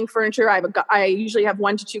assembling furniture. I usually have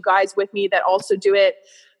 1 to 2 guys with me that also do it.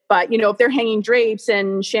 But, if they're hanging drapes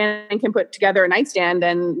and Shannon can put together a nightstand,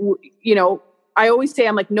 then, I always say,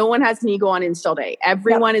 I'm like, no one has an ego on install day.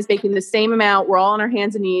 Everyone is making the same amount. We're all on our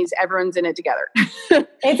hands and knees. Everyone's in it together.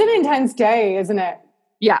 It's an intense day, isn't it?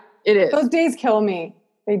 Yeah, it is. Those days kill me.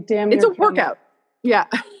 They damn near It's a workout. Me. Yeah.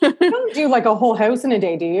 You don't do like a whole house in a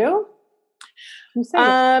day, do you?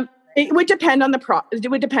 It would depend on the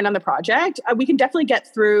project. We can definitely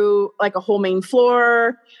get through like a whole main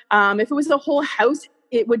floor. If it was the whole house,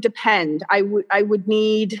 it would depend. I would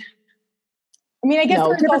need. I mean, I guess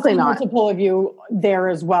there's also multiple of you there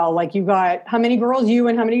as well. Like, you got how many girls? You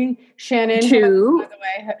and how many? Shannon. 2. By the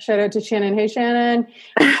way, shout out to Shannon. Hey, Shannon.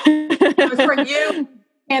 For you,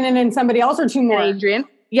 Shannon and somebody else, or 2 more? And Adrian.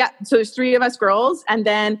 Yeah. So there's 3 of us girls, and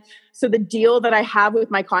then so the deal that I have with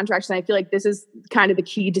my contracts, and I feel like this is kind of the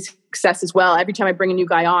key to success as well. Every time I bring a new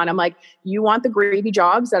guy on, I'm like, you want the gravy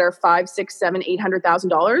jobs that are $500,000, $600,000, $700,000,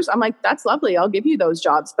 $800,000? I'm like, that's lovely. I'll give you those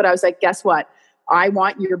jobs. But I was like, guess what? I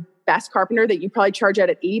want your best carpenter that you probably charge out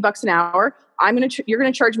at $80 an hour. You're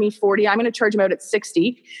going to charge me 40. I'm going to charge him out at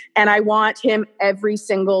 60. And I want him every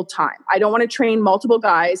single time. I don't want to train multiple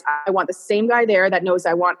guys. I want the same guy there that knows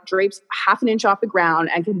I want drapes half an inch off the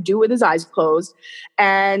ground and can do it with his eyes closed.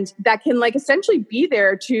 And that can like essentially be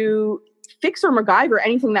there to fix or MacGyver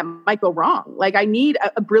anything that might go wrong. Like, I need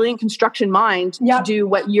a brilliant construction mind to do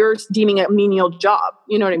what you're deeming a menial job.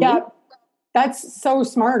 You know what I mean? Yeah. That's so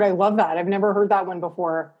smart. I love that. I've never heard that one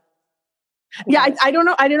before. Yeah, I don't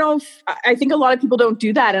know. I don't know if I think a lot of people don't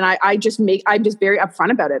do that, and I'm just very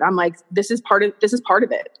upfront about it. I'm like, this is part of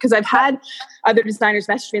it, because I've had other designers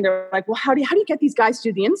message me and they're like, well, how do you get these guys to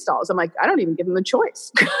do the installs? I'm like, I don't even give them a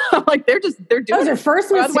choice. I'm like, they're doing That was your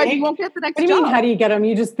first mistake. Otherwise you won't get the next job. What do you mean, how do you get them?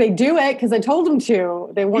 They do it because I told them to.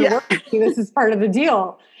 They want to work with me. This is part of the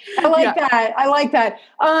deal. I like that. I like that.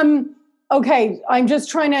 Okay, I'm just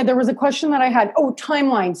trying to. There was a question that I had. Oh,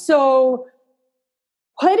 timeline. So,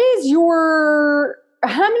 what is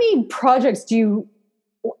how many projects do you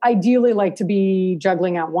ideally like to be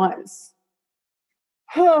juggling at once?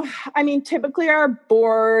 Oh, I mean, typically our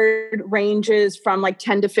board ranges from like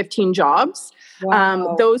 10 to 15 jobs.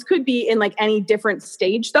 Wow. Those could be in like any different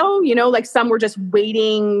stage though, like some we're just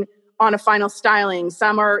waiting on a final styling.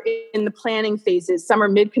 Some are in the planning phases. Some are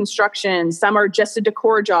mid-construction. Some are just a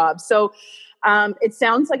decor job. So it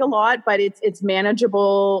sounds like a lot, but it's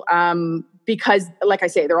manageable because, like I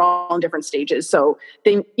say, they're all in different stages. So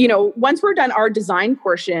once we're done our design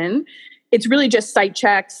portion, it's really just site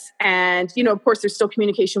checks. And, of course, there's still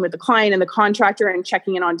communication with the client and the contractor and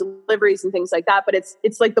checking in on deliveries and things like that. But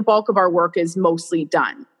it's like the bulk of our work is mostly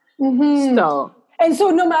done. Mm-hmm.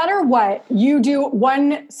 So no matter what, you do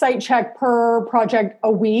 1 site check per project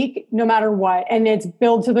a week, no matter what, and it's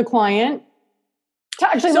billed to the client.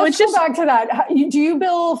 Actually, let's go back to that. Do you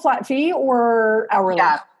bill flat fee or hourly?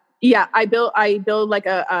 Yeah. I bill like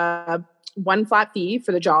a 1 flat fee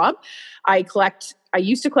for the job. I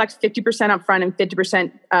used to collect 50% up front and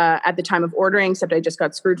 50% at the time of ordering, except I just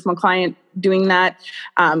got screwed from a client doing that.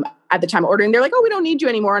 At the time of ordering, they're like, oh, we don't need you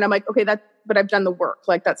anymore. And I'm like, okay, but I've done the work.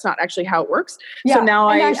 Like, that's not actually how it works. Yeah. So now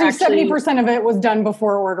and actually 70% of it was done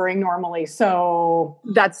before ordering normally. So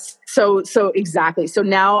that's so exactly. So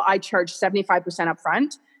now I charge 75% up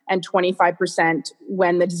front and 25%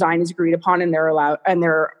 when the design is agreed upon and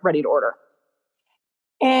they're ready to order.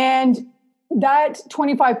 And that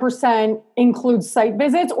 25% includes site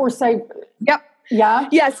visits or site. Yep. Yeah.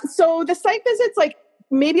 Yes. So the site visits, like,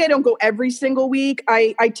 maybe I don't go every single week.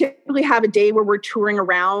 I typically have a day where we're touring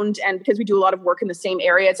around, and because we do a lot of work in the same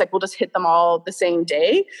area, it's like we'll just hit them all the same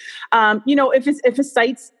day. If a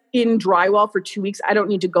site's in drywall for 2 weeks, I don't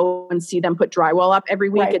need to go and see them put drywall up every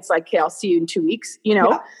week. Right. It's like, okay, I'll see you in 2 weeks.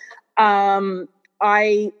 Yeah.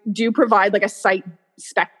 I do provide like a site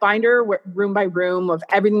spec binder, room by room, of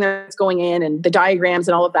everything that's going in and the diagrams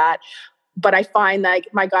and all of that. But I find like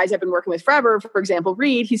my guys I've been working with forever, for example,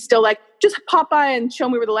 Reed, he's still like, just pop by and show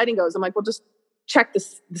me where the lighting goes. I'm like, well, just check the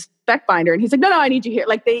spec binder. And he's like, no, I need you here.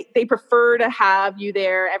 Like they prefer to have you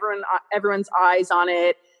there. Everyone's eyes on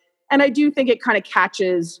it. And I do think it kind of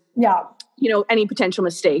catches, any potential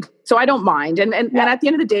mistake. So I don't mind. And at the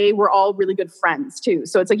end of the day, we're all really good friends too.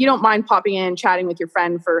 So it's like, you don't mind popping in, chatting with your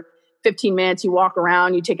friend for 15 minutes, you walk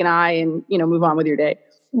around, you take an eye and, move on with your day.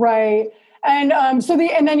 Right. And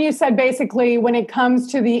and then you said basically when it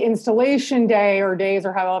comes to the installation day or days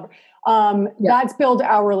or however, That's billed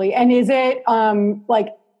hourly. And is it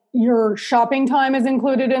like your shopping time is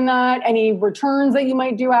included in that? Any returns that you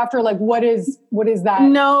might do after? Like what is that?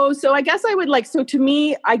 No. So I guess I would so to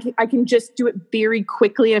me, I can just do it very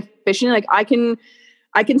quickly and efficiently. Like I can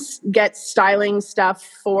get styling stuff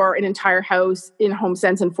for an entire house in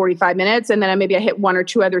HomeSense in 45 minutes. And then maybe I hit one or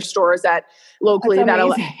two other stores that locally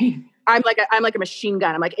that'll, I'm like a machine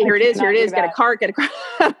gun. I'm like, here it is, get a cart.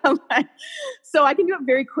 So I can do it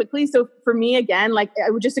very quickly. So for me, again, like I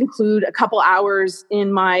would just include a couple hours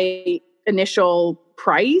in my initial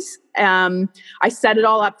price. I set it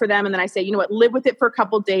all up for them. And then I say, you know what, live with it for a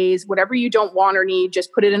couple days, whatever you don't want or need,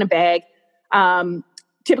 just put it in a bag.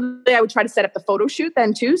 Typically I would try to set up the photo shoot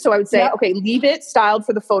then too. So I would say, okay, leave it styled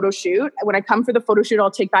for the photo shoot. When I come for the photo shoot,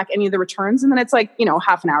 I'll take back any of the returns. And then it's like,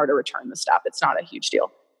 half an hour to return the stuff. It's not a huge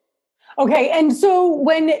deal. Okay. And so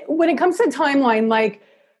when it comes to timeline, like,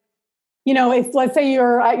 if let's say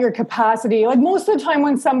you're at your capacity, like most of the time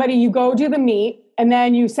when you go do the meet and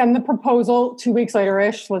then you send the proposal 2 weeks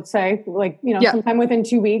later-ish, let's say, sometime within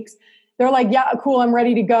 2 weeks, they're like, yeah, cool, I'm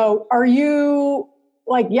ready to go. Are you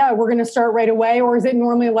like, yeah, we're going to start right away? Or is it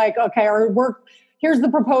normally like, okay, here's the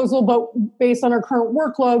proposal, but based on our current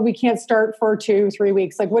workload, we can't start for 2-3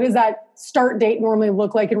 weeks. Like, what does that start date normally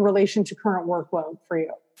look like in relation to current workload for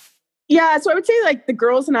you? Yeah. So I would say like the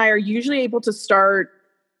girls and I are usually able to start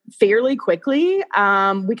fairly quickly.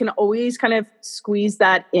 We can always kind of squeeze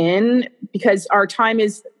that in because our timeline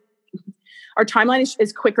is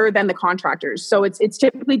quicker than the contractors. So it's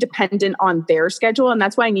typically dependent on their schedule. And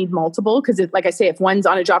that's why I need multiple. Cause like I say, if one's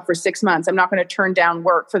on a job for 6 months, I'm not going to turn down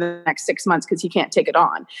work for the next 6 months because he can't take it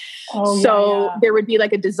on. There would be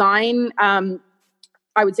like a design,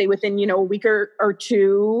 I would say within, a week or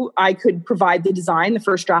two, I could provide the design, the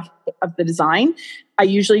first draft of the design. I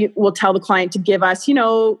usually will tell the client to give us,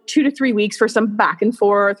 2 to 3 weeks for some back and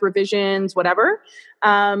forth revisions, whatever.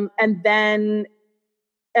 And then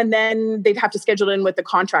they'd have to schedule it in with the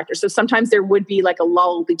contractor. So sometimes there would be like a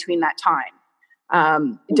lull between that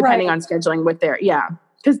time, depending on scheduling with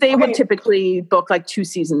because they would typically book like 2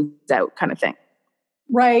 seasons out kind of thing.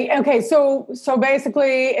 Right. Okay. So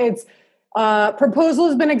basically it's, proposal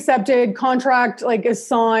has been accepted, contract is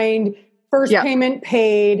signed, first payment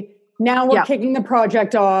paid. Now we're kicking the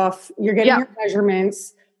project off. You're getting your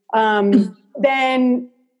measurements. Then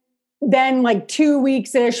like 2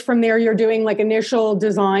 weeks-ish from there, you're doing like initial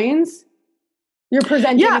designs. You're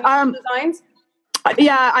presenting designs.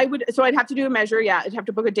 Yeah, I would. So I'd have to do a measure. Yeah, I'd have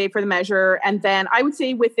to book a day for the measure. And then I would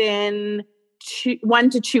say within 1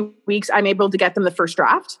 to 2 weeks, I'm able to get them the first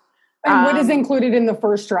draft. And what is included in the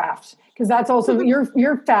first draft? Because that's also,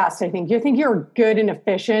 you're fast, I think. You think you're good and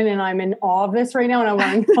efficient, and I'm in awe of this right now, and I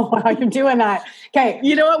want to know how you're doing that. Okay.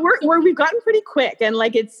 You know what? We've gotten pretty quick, and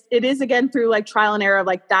like it is again through like trial and error of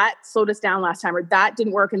like that slowed us down last time or that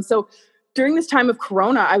didn't work. And so during this time of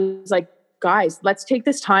Corona, I was like, guys, let's take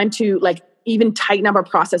this time to like even tighten up our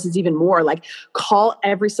processes even more, like call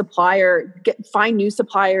every supplier, find new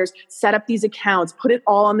suppliers, set up these accounts, put it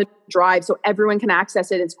all on the drive so everyone can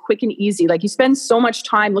access it. It's quick and easy. Like you spend so much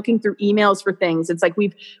time looking through emails for things. It's like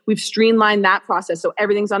we've streamlined that process. So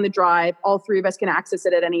everything's on the drive. All three of us can access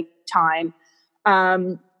it at any time.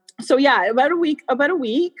 So yeah, about a week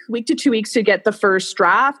to 2 weeks to get the first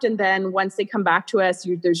draft. And then once they come back to us,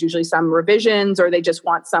 there's usually some revisions or they just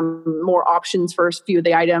want some more options for a few of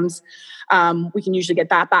the items. We can usually get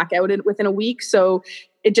that back out within a week. So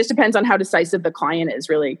it just depends on how decisive the client is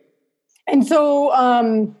really. And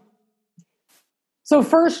so, so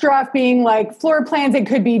first draft being like floor plans, it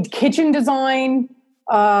could be kitchen design,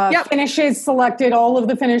 finishes selected, all of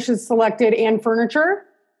the finishes selected and furniture.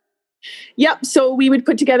 Yep. So we would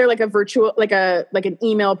put together like a virtual, like an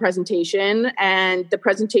email presentation, and the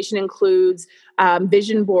presentation includes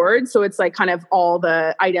vision board. So it's like kind of all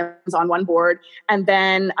the items on one board, and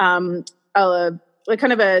then like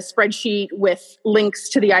kind of a spreadsheet with links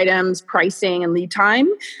to the items, pricing and lead time,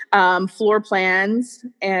 floor plans,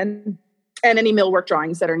 and any millwork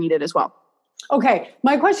drawings that are needed as well. Okay.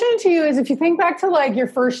 My question to you is, if you think back to like your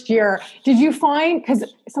first year, did you find, because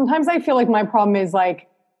sometimes I feel like my problem is like,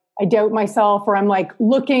 I doubt myself, or I'm like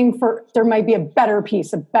looking for, there might be a better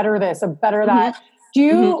piece, a better this, a better that. Do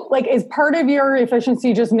you like, is part of your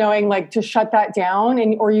efficiency just knowing like to shut that down,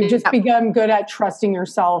 and, or you just become good at trusting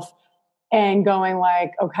yourself and going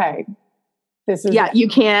like, okay, this is. Yeah, you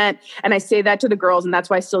can't. And I say that to the girls, and that's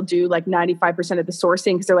why I still do like 95% of the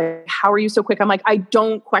sourcing. Because they're like, how are you so quick? I'm like, I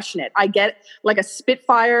don't question it. I get like a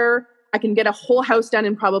Spitfire. I can get a whole house done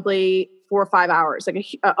in probably 4 or 5 hours, like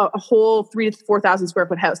a whole 3,000 to 4,000 square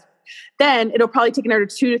foot house. Then it'll probably take another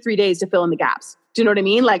 2 to 3 days to fill in the gaps. Do you know what I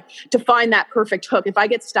mean? Like to find that perfect hook. If I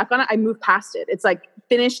get stuck on it, I move past it. It's like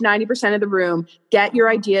finish 90% of the room, get your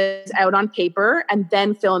ideas out on paper, and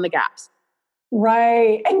then fill in the gaps.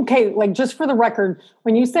 Right. And okay, like just for the record,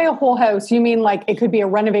 when you say a whole house, you mean like it could be a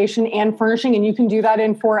renovation and furnishing, and you can do that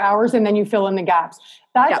in 4 hours and then you fill in the gaps.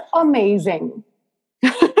 That's amazing.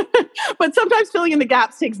 But sometimes filling in the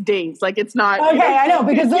gaps takes days. Like it's not. Okay, I know,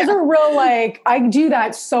 because those are real, like, I do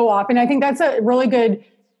that so often. I think that's a really good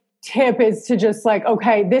tip, is to just like,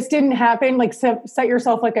 okay, this didn't happen. Like set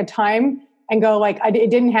yourself like a time and go like, it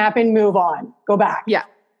didn't happen, move on, go back. Yeah.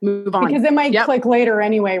 Move on. Because it might click later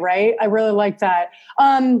anyway, right? I really like that.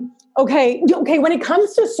 Okay. When it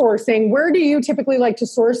comes to sourcing, where do you typically like to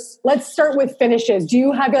source? Let's start with finishes. Do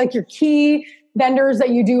you have like your key vendors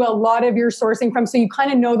that you do a lot of your sourcing from, so you kind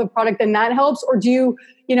of know the product and that helps? Or do you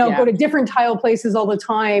go to different tile places all the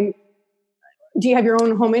time? Do you have your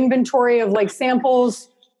own home inventory of like samples?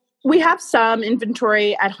 We have some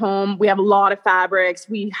inventory at home. We have a lot of fabrics.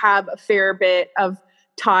 We have a fair bit of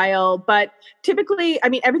tile, but typically, I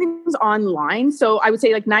mean, everything's online. So I would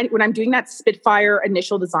say like when I'm doing that Spitfire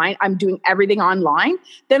initial design, I'm doing everything online.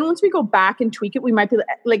 Then once we go back and tweak it, we might be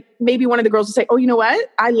like, maybe one of the girls will say, oh, you know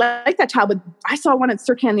what? I like that tile, but I saw one at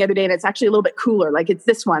Sercan the other day and it's actually a little bit cooler. Like it's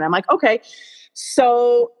this one. I'm like, okay.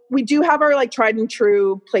 So we do have our like tried and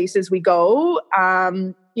true places we go.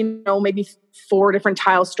 Maybe 4 different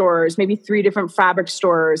tile stores, maybe 3 different fabric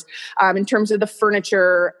stores. In terms of the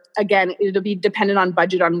furniture, again, it'll be dependent on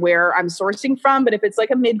budget on where I'm sourcing from. But if it's like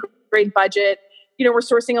a mid-grade budget, we're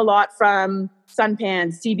sourcing a lot from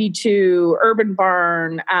Sunpan, CB2, Urban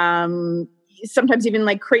Barn, sometimes even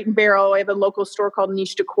like Crate and Barrel. I have a local store called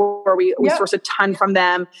Niche Decor. We source a ton from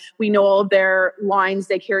them. We know all of their lines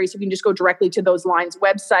they carry, so you can just go directly to those lines'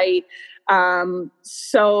 website. And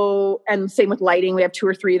same with lighting. We have 2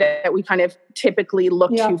 or 3 that we kind of typically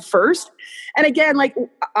look to first. And again, like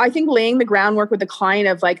I think laying the groundwork with the client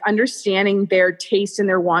of like understanding their taste and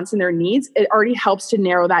their wants and their needs, it already helps to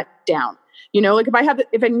narrow that down. Like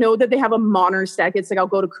if I know that they have a modern aesthetic, it's like I'll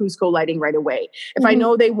go to Cusco Lighting right away. If I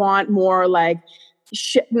know they want more like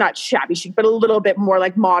not shabby chic, but a little bit more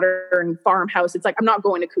like modern farmhouse, it's like I'm not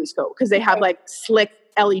going to Cusco because they have like slick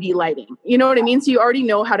LED lighting. You know what I mean? So you already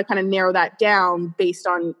know how to kind of narrow that down based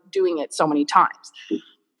on doing it so many times.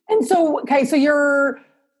 And so, okay, so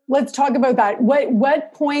let's talk about that.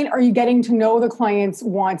 What point are you getting to know the client's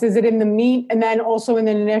wants? Is it in the meet and then also in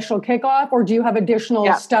the initial kickoff, or do you have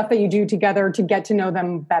additional stuff that you do together to get to know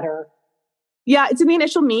them better? Yeah, it's in the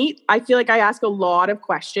initial meet. I feel like I ask a lot of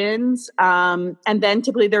questions. And then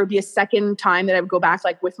typically there would be a second time that I would go back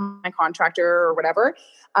like with my contractor or whatever.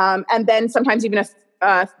 And then sometimes even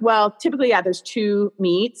typically, there's 2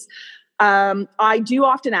 meets. I do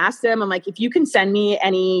often ask them, I'm like, if you can send me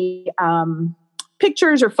any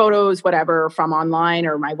pictures or photos, whatever, from online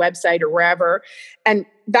or my website or wherever. And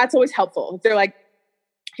that's always helpful. They're like,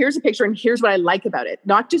 here's a picture and here's what I like about it.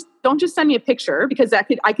 Don't just send me a picture, because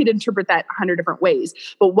I could interpret that 100 different ways.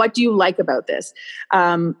 But what do you like about this?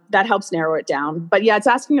 That helps narrow it down. But yeah, it's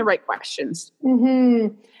asking the right questions.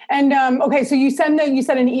 Mm-hmm. And okay, so you said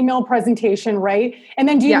an email presentation, right? And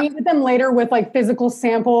then do you meet with them later with like physical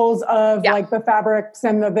samples of like the fabrics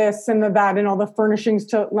and the this and the that and all the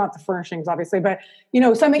furnishings, not the furnishings obviously, but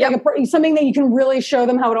something like something that you can really show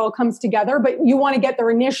them how it all comes together. But you want to get their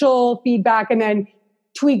initial feedback and then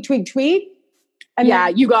tweak. And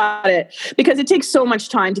you got it. Because it takes so much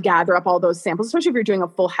time to gather up all those samples, especially if you're doing a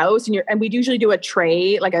full house and we usually do a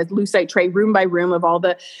tray, like a lucite tray, room by room of all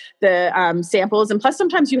the samples. And plus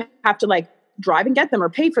sometimes you have to like drive and get them or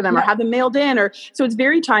pay for them or have them mailed in, so it's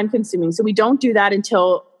very time consuming. So we don't do that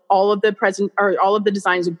until all of the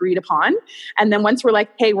designs agreed upon. And then once we're like,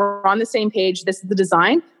 hey, we're on the same page, this is the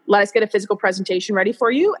design, let us get a physical presentation ready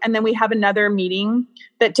for you. And then we have another meeting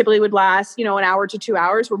that typically would last, an hour to 2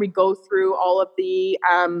 hours, where we go through all of the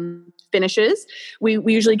finishes. We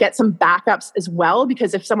usually get some backups as well,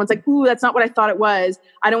 because if someone's like, ooh, that's not what I thought it was,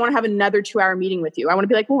 I don't want to have another 2-hour meeting with you. I want to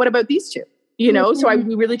be like, well, what about these 2? So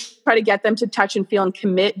we really try to get them to touch and feel and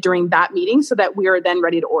commit during that meeting so that we are then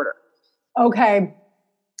ready to order. Okay.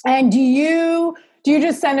 And do you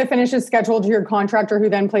just send a finishes schedule to your contractor who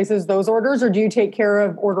then places those orders, or do you take care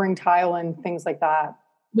of ordering tile and things like that?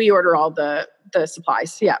 We order all the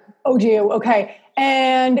supplies. Yeah. Oh, do you? Okay.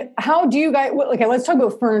 And how do you guys, okay, let's talk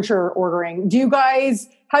about furniture ordering.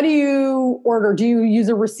 How do you order? Do you use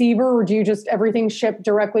a receiver, or do you just everything ship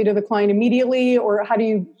directly to the client immediately, or how do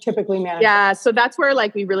you typically manage? Yeah. So that's where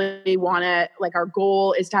like we really want to, like our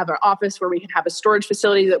goal is to have an office where we can have a storage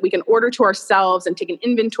facility that we can order to ourselves and take an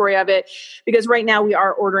inventory of it. Because right now we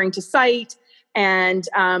are ordering to site. And,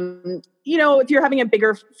 if you're having a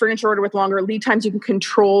bigger furniture order with longer lead times, you can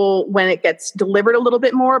control when it gets delivered a little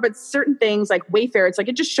bit more. But certain things like Wayfair, it's like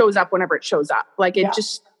it just shows up whenever it shows up. Like it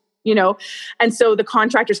just, and so the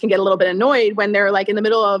contractors can get a little bit annoyed when they're like in the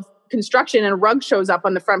middle of construction and a rug shows up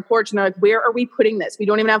on the front porch and they're like, where are we putting this? We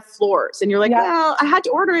don't even have floors. And you're like, well, I had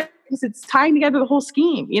to order it because it's tying together the whole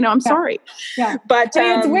scheme. I'm sorry. Yeah. But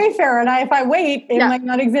it's Wayfair, and if I wait, it might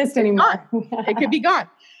not exist anymore. It could be gone.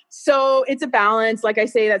 So it's a balance. Like I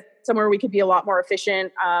say, that's somewhere we could be a lot more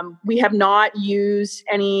efficient. We have not used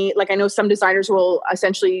any, like I know some designers will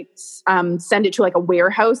essentially send it to like a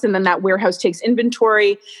warehouse, and then that warehouse takes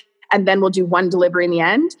inventory, and then we'll do one delivery in the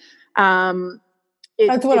end.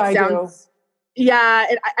 That's what I do. Yeah.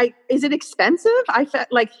 Is it expensive? I felt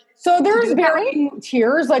like. So there's varying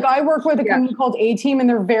tiers. Like I work with a company called A-Team, and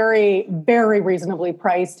they're very, very reasonably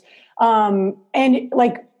priced. And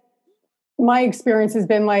like my experience has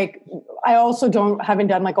been like, I also haven't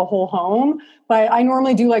done like a whole home, but I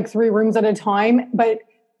normally do like 3 rooms at a time. But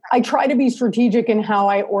I try to be strategic in how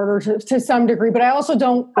I order to some degree, but I also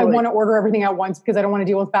I want to order everything at once because I don't want to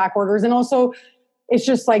deal with back orders. And also it's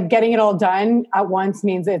just like getting it all done at once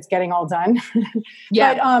means it's getting all done.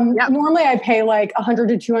 But normally I pay like $100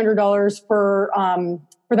 to $200 for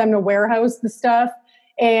them to warehouse the stuff.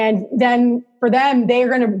 And then for them,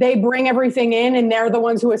 they bring everything in, and they're the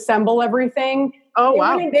ones who assemble everything. Oh,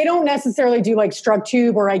 wow. They don't necessarily do like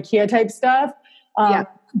Structube or IKEA type stuff.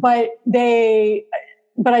 But I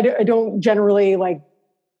don't generally like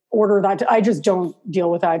order that. I just don't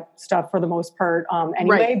deal with that stuff for the most part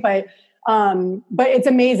anyway. Right. But it's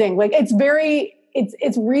amazing. Like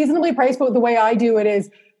it's reasonably priced, but the way I do it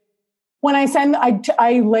is when I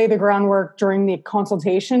lay the groundwork during the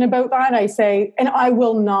consultation about that. I say, and I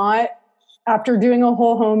will not, after doing a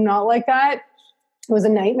whole home, not like that. It was a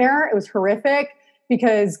nightmare. It was horrific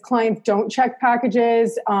because clients don't check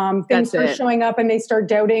packages. Things start showing up and they start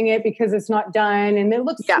doubting it because it's not done and it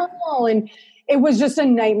looks small, and it was just a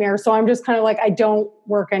nightmare. So I'm just kind of like, I don't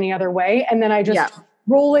work any other way. And then I just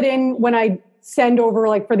roll it in when I send over,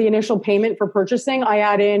 like for the initial payment for purchasing, I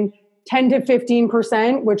add in 10 to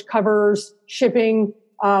 15%, which covers shipping,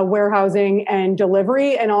 warehousing, and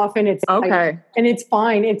delivery. And often it's okay. And it's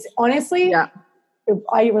fine. It's honestly,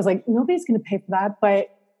 I was like, nobody's going to pay for that,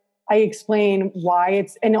 but I explain why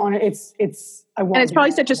it's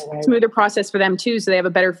probably such a smoother process for them too. So they have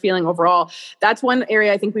a better feeling overall. That's one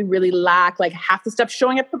area I think we really lack, like half the stuff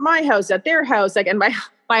showing up at my house, at their house. Like, and my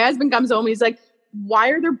husband comes home and he's like, why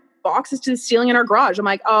are there boxes to the ceiling in our garage? I'm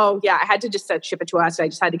like, oh yeah, I had to just ship it to us. I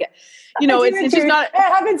just had to get, it's just not. It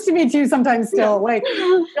happens to me too sometimes still. Like,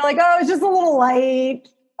 you're like, oh, it's just a little light.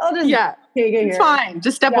 I'll just take it here. It's fine.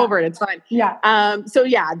 Just step over it. It's fine. Yeah. I'm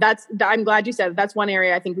glad you said that's one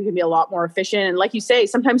area I think we can be a lot more efficient. And like you say,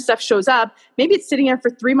 sometimes stuff shows up, maybe it's sitting there for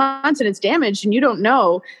 3 months and it's damaged and you don't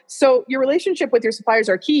know. So your relationship with your suppliers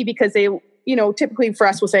are key because they, typically for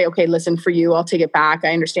us, we'll say, okay, listen, for you, I'll take it back.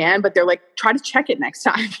 I understand. But they're like, try to check it next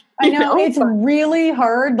time. I know. It's really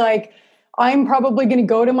hard. Like, I'm probably going to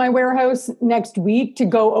go to my warehouse next week to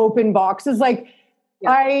go open boxes. Like,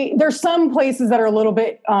 there's some places that are a little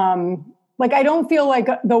bit, like, I don't feel like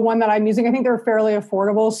the one that I'm using, I think they're fairly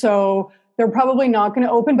affordable. So they're probably not going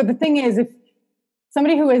to open. But the thing is, if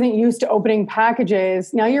somebody who isn't used to opening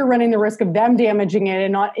packages, now you're running the risk of them damaging it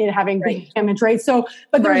and not it having damage, right? So,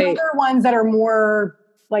 but there's other ones that are more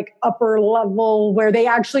like upper level where they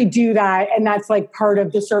actually do that. And that's like part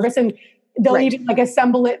of the service. And they'll even like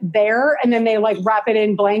assemble it there and then they like wrap it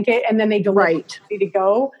in blanket and then they deliver it ready to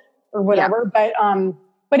go or whatever.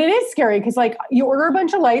 But it is scary because like you order a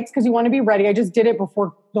bunch of lights because you want to be ready. I just did it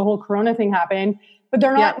before the whole Corona thing happened, but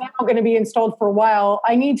they're not now going to be installed for a while.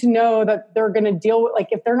 I need to know that they're going to deal with, like,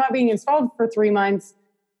 if they're not being installed for 3 months,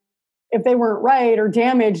 if they weren't right or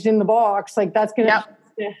damaged in the box, like that's going to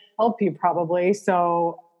help you probably.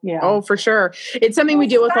 So yeah. Oh, for sure. It's something we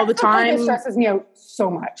deal with all the time. It stresses me out so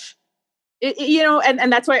much.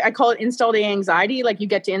 And that's why I call it install day anxiety. Like you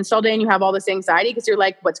get to install day and you have all this anxiety because you're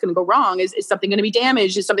like, what's going to go wrong? Is something going to be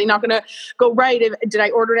damaged? Is something not going to go right? Did I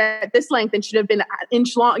order it at this length and should have been an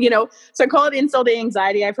inch long? So I call it install day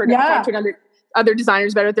anxiety. I've heard other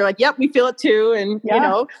designers about it. They're like, yep, we feel it too. And,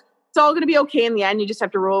 it's all going to be okay in the end. You just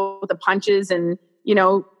have to roll with the punches and,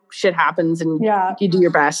 shit happens and you do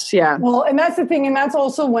your best. Yeah. Well, and that's the thing. And that's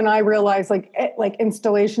also when I realized like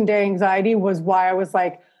installation day anxiety was why I was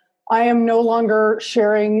like, I am no longer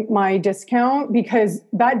sharing my discount because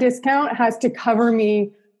that discount has to cover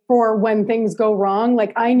me for when things go wrong.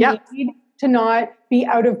 Like I need to not be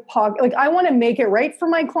out of pocket. Like I want to make it right for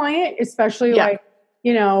my client, especially like,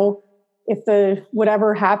 if the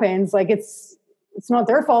whatever happens, like it's not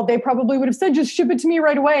their fault. They probably would have said, just ship it to me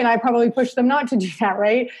right away. And I probably pushed them not to do that.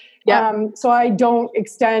 Right. Yeah. So I don't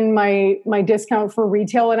extend my discount for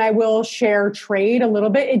retail, and I will share trade a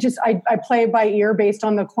little bit. It just, I play it by ear based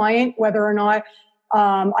on the client, whether or not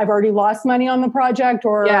I've already lost money on the project,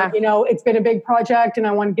 or, it's been a big project and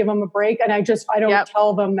I want to give them a break. And I don't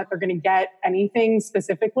tell them that they're going to get anything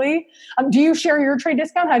specifically. Do you share your trade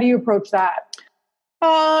discount? How do you approach that?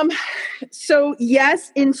 So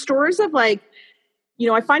yes, in stores of like,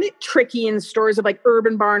 I find it tricky in stores of like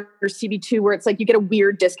Urban Barn or CB2 where it's like you get a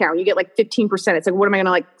weird discount. You get like 15%. It's like, what am I going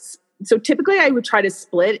to like? So typically I would try to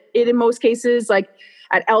split it in most cases. Like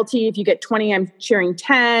at LT, if you get 20, I'm sharing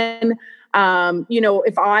 10.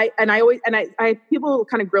 If I people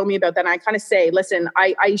kind of grill me about that. And I kind of say, listen,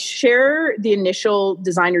 I share the initial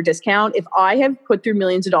designer discount. If I have put through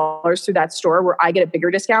millions of dollars through that store where I get a bigger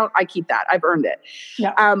discount, I keep that. I've earned it.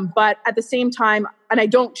 Yeah. But at the same time, and I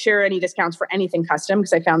don't share any discounts for anything custom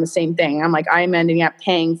because I found the same thing. I'm like, I'm ending up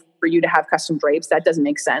paying for you to have custom drapes. That doesn't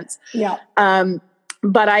make sense. Yeah.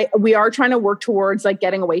 But we are trying to work towards like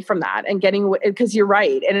getting away from that and because you're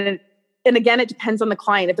right. And again, it depends on the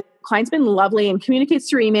client. If the client's been lovely and communicates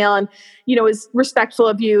through email and, is respectful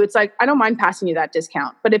of you, it's like, I don't mind passing you that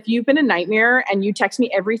discount. But if you've been a nightmare and you text me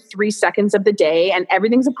every 3 seconds of the day and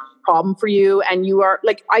everything's a problem for you and you are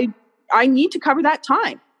like, I need to cover that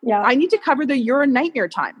time. Yeah. I need to cover you're a nightmare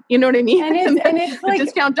time. You know what I mean? And it's the like,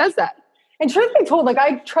 discount does that. And truth be told, like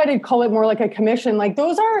I try to call it more like a commission. Like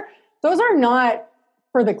those are not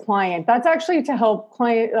for the client. That's actually to help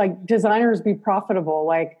designers be profitable.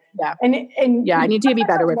 Like, yeah. And I need to be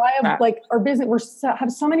better with that. Like our business,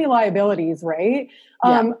 have so many liabilities, right?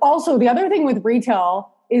 Also, the other thing with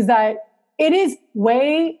retail is that it is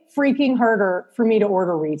way freaking harder for me to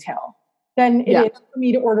order retail than it is for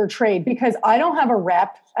me to order trade, because I don't have a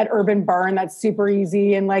rep at Urban Barn that's super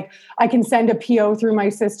easy. And like, I can send a PO through my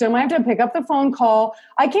system. I have to pick up the phone call.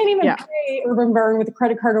 I can't even pay Urban Barn with a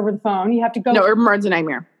credit card over the phone. You have to go. No, Urban Barn's a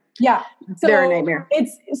nightmare. Yeah. So they're a nightmare.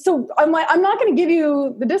 I'm like, I'm not going to give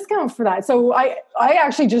you the discount for that. So I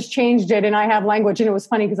actually just changed it, and I have language. And it was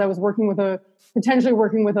funny because I was potentially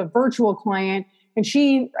working with a virtual client, and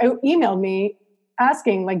she emailed me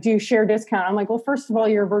asking, like, do you share discount? I'm like, well, first of all,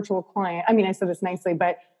 you're a virtual client. I mean, I said this nicely,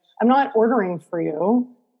 but I'm not ordering for you.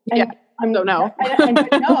 And no.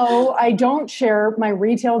 No, I don't share my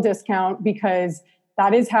retail discount because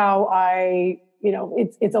that is how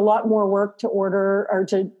it's a lot more work to order or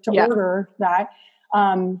to order that.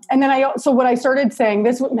 And then what I started saying,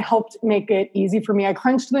 this helped make it easy for me. I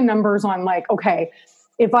crunched the numbers on like, okay,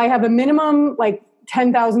 if I have a minimum like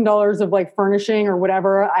 $10,000 of like furnishing or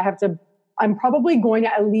whatever, I'm probably going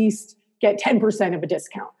to at least get 10% of a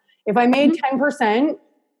discount. If I made 10%,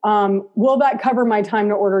 will that cover my time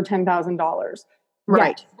to order $10,000?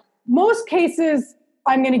 Right. Yeah. Most cases,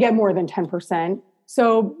 I'm going to get more than 10%.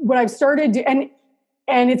 So what I've started to, and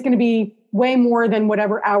it's going to be way more than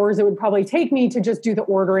whatever hours it would probably take me to just do the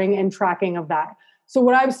ordering and tracking of that. So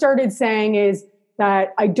what I've started saying is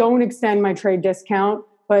that I don't extend my trade discount,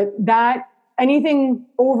 but that anything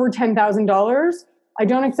over $10,000, I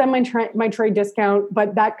don't extend my trade discount,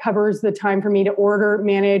 but that covers the time for me to order,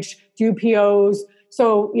 manage, do POs.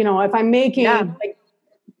 So, if I'm making like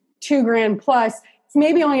 $2,000 plus, it's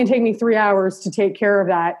maybe only going to take me 3 hours to take care of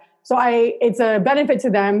that. So it's a benefit to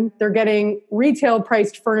them. They're getting retail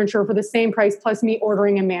priced furniture for the same price, plus me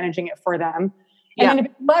ordering and managing it for them. And then if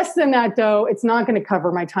it's less than that, though, it's not going to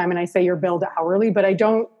cover my time. And I say you're billed hourly, but I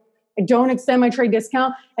don't extend my trade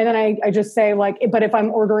discount. And then I just say like, but if I'm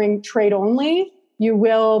ordering trade only, you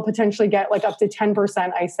will potentially get like up to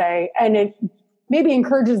 10%, I say. And it maybe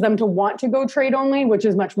encourages them to want to go trade only, which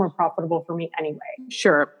is much more profitable for me anyway.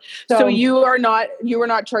 Sure. So you are not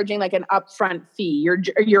charging like an upfront fee.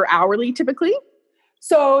 You're hourly typically?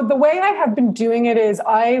 So the way I have been doing it is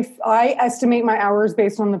I estimate my hours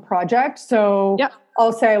based on the project. So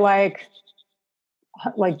I'll say like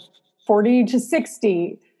 40 to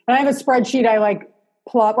 60. And I have a spreadsheet I like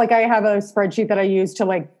plot, like I have a spreadsheet that I use to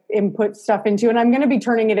like input stuff into, and I'm going to be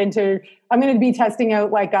testing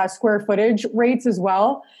out like square footage rates as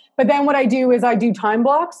well. But then what I do is I do time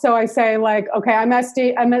blocks. So I say like, okay, I'm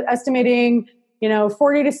estimating,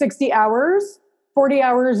 40 to 60 hours. 40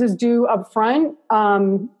 hours is due up front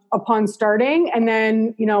upon starting. And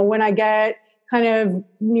then, when I get kind of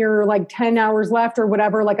near like 10 hours left or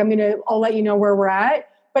whatever, like I'll let you know where we're at.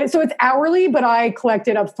 But so it's hourly, but I collect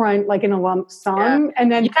it up front, like in a lump sum. Yeah.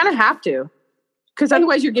 And then you kind of have to. Because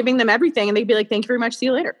otherwise you're giving them everything and they'd be like, thank you very much. See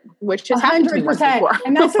you later. Which has happened to me once before.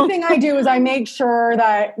 And that's the thing I do is I make sure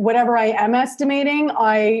that whatever I am estimating,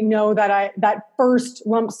 I know that that first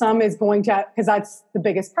lump sum is going to, because that's the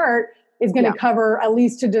biggest part, is going to cover at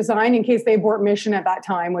least to design in case they abort mission at that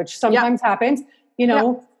time, which sometimes happens, you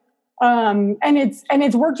know. And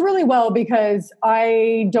it's worked really well because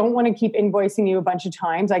I don't want to keep invoicing you a bunch of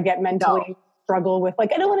times. I get mentally struggle with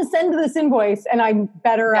like, I don't want to send this invoice, and I'm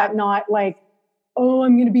better at not like, oh,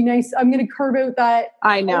 I'm going to be nice. I'm going to curve out that.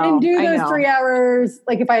 I know. I didn't do those 3 hours.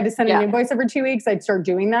 Like if I had to send an invoice every 2 weeks, I'd start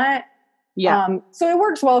doing that. Yeah. So it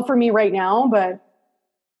works well for me right now, but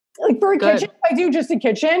like for a kitchen, if I do just a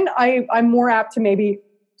kitchen, I'm more apt to maybe,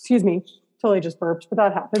 excuse me, totally just burped, but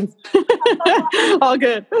that happens. All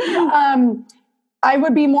good. I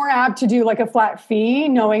would be more apt to do like a flat fee,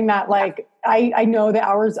 knowing that like, I know the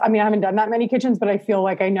hours. I mean, I haven't done that many kitchens, but I feel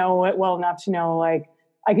like I know it well enough to know like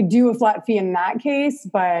I could do a flat fee in that case,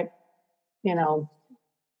 but you know,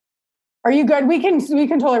 are you good? We can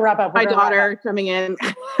totally wrap up. My daughter coming in,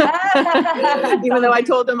 even though I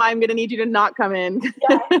told them I'm going to need you to not come in.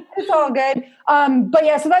 Yeah, it's all good. But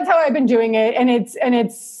yeah, so that's how I've been doing it. And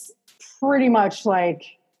it's pretty much like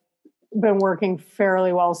been working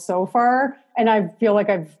fairly well so far. And I feel like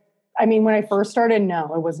when I first started,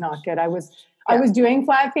 no, it was not good. I was doing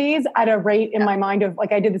flat fees at a rate in my mind of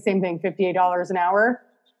like, I did the same thing, $58 an hour.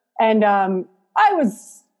 And I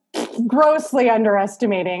was grossly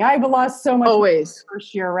underestimating. I've lost so much always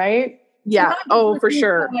first year, right? Yeah. So for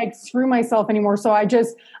sure. Like screw myself anymore. So I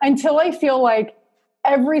just, until I feel like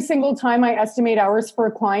every single time I estimate hours for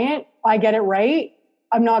a client, I get it right,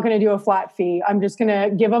 I'm not going to do a flat fee. I'm just going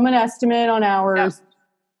to give them an estimate on hours,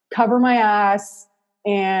 cover my ass.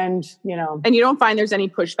 And, you know. And you don't find there's any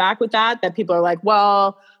pushback with that people are like,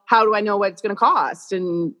 well, how do I know what it's going to cost?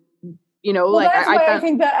 And, you know, well, like that's why I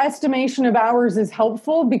think the estimation of hours is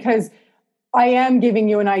helpful, because I am giving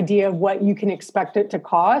you an idea of what you can expect it to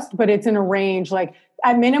cost, but it's in a range. Like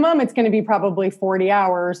at minimum, it's going to be probably 40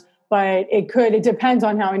 hours, but it depends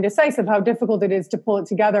on how indecisive, how difficult it is to pull it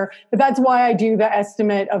together. But that's why I do the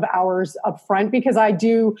estimate of hours up front, because I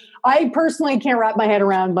personally can't wrap my head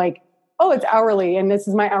around like, oh, it's hourly and this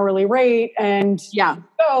is my hourly rate. And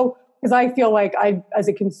so, because I feel like as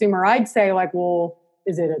a consumer, I'd say like, well,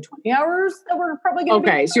 is it a 20 hours that we're probably going to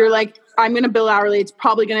be? Okay. So you're like, I'm going to bill hourly. It's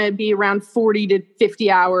probably going to be around 40 to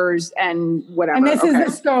 50 hours and whatever. And this is the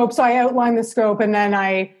scope. So I outline the scope and then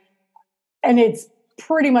and it's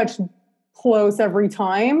pretty much close every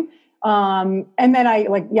time. And then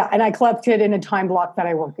I collect it in a time block that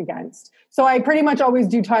I work against. So I pretty much always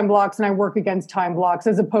do time blocks and I work against time blocks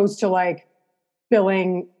as opposed to like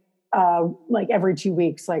billing like every 2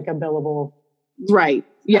 weeks, like a billable. Right.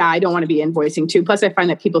 Yeah. I don't want to be invoicing too. Plus I find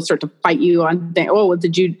that people start to fight you on, what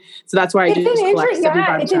did you, so that's why I do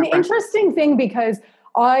it's an interesting thing because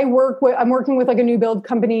I'm working with like a new build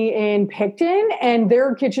company in Picton, and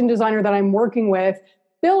their kitchen designer that I'm working with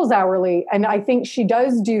bills hourly. And I think she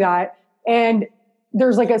does do that. And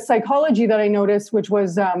there's like a psychology that I noticed, which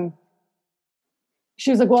was,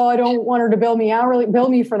 she was like, well, I don't want her to bill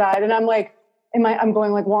me for that. And I'm like, I'm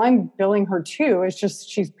going like, well, I'm billing her too. It's just,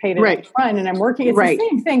 she's paid it up front and I'm working. It's the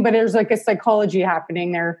same thing, but there's like a psychology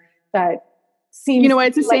happening there that seems,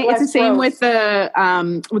 it's the same. It's the same with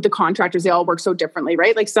the contractors. They all work so differently,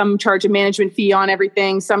 right? Like some charge a management fee on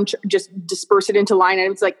everything. Some just disperse it into line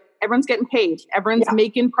items. Like everyone's getting paid. Everyone's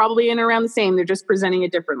making probably in around the same. They're just presenting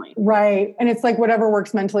it differently. Right. And it's like whatever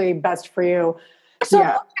works mentally best for you. So,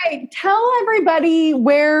 okay, tell everybody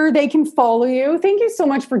where they can follow you. Thank you so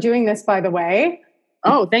much for doing this, by the way.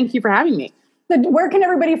 Oh, thank you for having me. So where can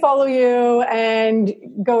everybody follow you and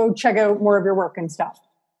go check out more of your work and stuff?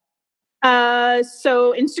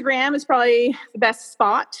 So Instagram is probably the best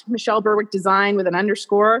spot. Michelle Berwick Design with an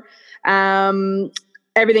underscore.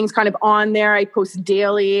 Everything's kind of on there. I post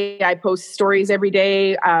daily. I post stories every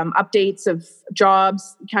day, updates of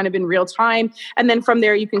jobs kind of in real time. And then from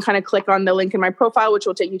there, you can kind of click on the link in my profile, which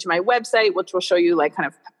will take you to my website, which will show you like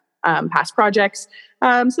kind of past projects.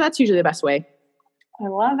 So that's usually the best way. I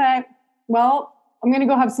love it. Well, I'm going to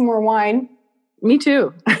go have some more wine. Me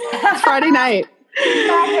too. It's Friday night.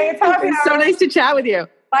 Exactly. It's so nice to chat with you.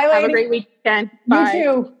 Bye, lady. Have a great weekend. Bye. You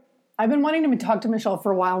too. I've been wanting to talk to Michelle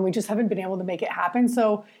for a while and we just haven't been able to make it happen.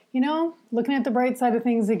 So, looking at the bright side of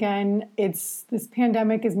things again, this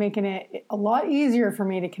pandemic is making it a lot easier for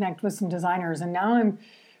me to connect with some designers. And now I'm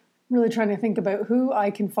really trying to think about who I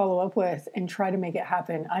can follow up with and try to make it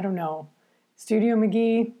happen. I don't know. Studio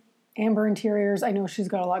McGee, Amber Interiors. I know she's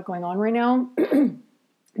got a lot going on right now,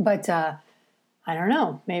 but I don't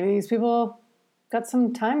know. Maybe these people got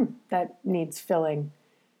some time that needs filling.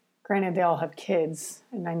 Granted, they all have kids,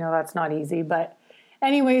 and I know that's not easy. But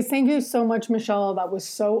anyways, thank you so much, Michelle. That was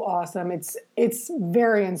so awesome. It's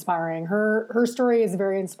very inspiring. Her story is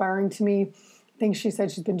very inspiring to me. I think she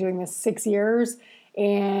said she's been doing this 6 years,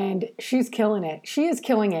 and she's killing it. She is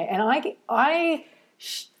killing it. And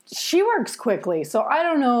she works quickly. So I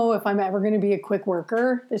don't know if I'm ever going to be a quick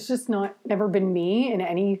worker. It's just never been me in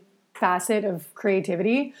any facet of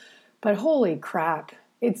creativity. But holy crap,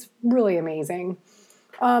 it's really amazing.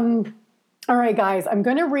 All right, guys, I'm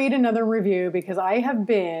going to read another review because I have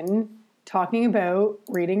been talking about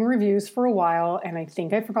reading reviews for a while, and I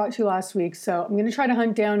think I forgot to last week. So I'm going to try to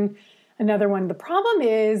hunt down another one. The problem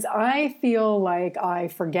is I feel like I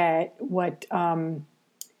forget what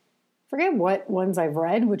ones I've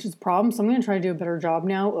read, which is a problem. So I'm going to try to do a better job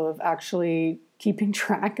now of actually keeping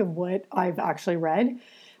track of what I've actually read.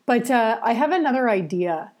 But I have another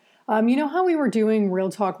idea. You know how we were doing Real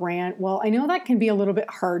Talk Rant? Well, I know that can be a little bit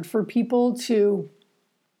hard for people to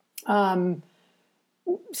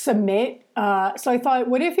submit. So I thought,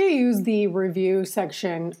 what if you use the review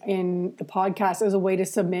section in the podcast as a way to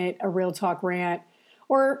submit a Real Talk Rant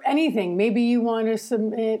or anything? Maybe you want to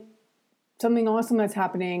submit something awesome that's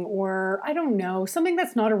happening, or I don't know, something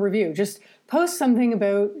that's not a review. Just post something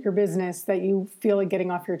about your business that you feel like getting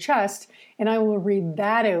off your chest, and I will read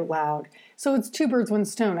that out loud. So it's two birds, one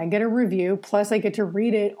stone. I get a review, plus I get to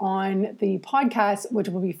read it on the podcast, which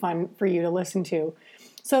will be fun for you to listen to.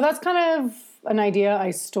 So that's kind of an idea I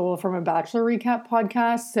stole from a Bachelor Recap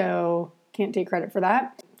podcast, so can't take credit for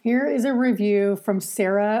that. Here is a review from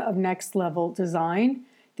Sarah of Next Level Design.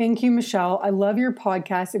 Thank you, Michelle. I love your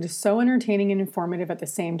podcast. It is so entertaining and informative at the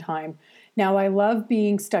same time. Now, I love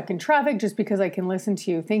being stuck in traffic just because I can listen to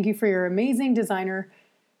you. Thank you for your amazing designer.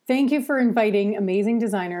 Thank you for inviting amazing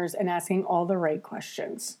designers and asking all the right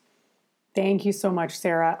questions. Thank you so much,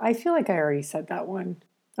 Sarah. I feel like I already said that one.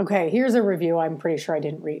 Okay, here's a review I'm pretty sure I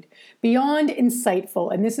didn't read. Beyond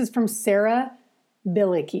insightful, and this is from Sarah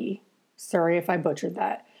Billicky. Sorry if I butchered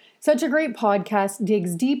that. Such a great podcast,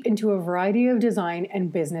 digs deep into a variety of design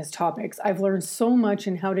and business topics. I've learned so much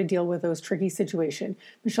in how to deal with those tricky situations.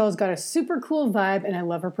 Michelle's got a super cool vibe and I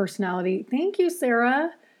love her personality. Thank you,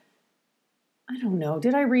 Sarah. I don't know.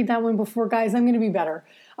 Did I read that one before, guys? I'm going to be better.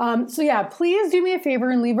 So yeah, please do me a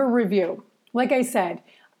favor and leave a review. Like I said,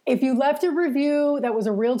 if you left a review that was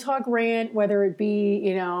a Real Talk Rant, whether it be,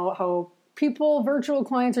 how virtual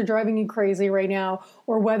clients are driving you crazy right now,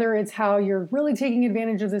 or whether it's how you're really taking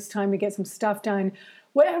advantage of this time to get some stuff done,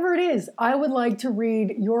 whatever it is, I would like to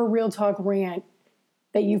read your Real Talk Rant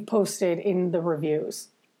that you've posted in the reviews.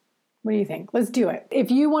 What do you think? Let's do it. If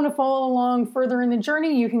you want to follow along further in the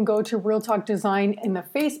journey, you can go to Real Talk Design in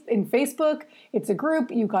Facebook. It's a group.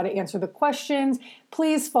 You've got to answer the questions.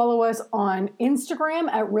 Please follow us on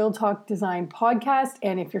Instagram at Real Talk Design Podcast.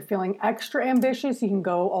 And if you're feeling extra ambitious, you can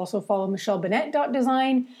go also follow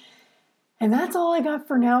michellebennett.design. And that's all I got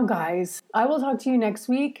for now, guys. I will talk to you next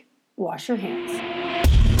week. Wash your hands.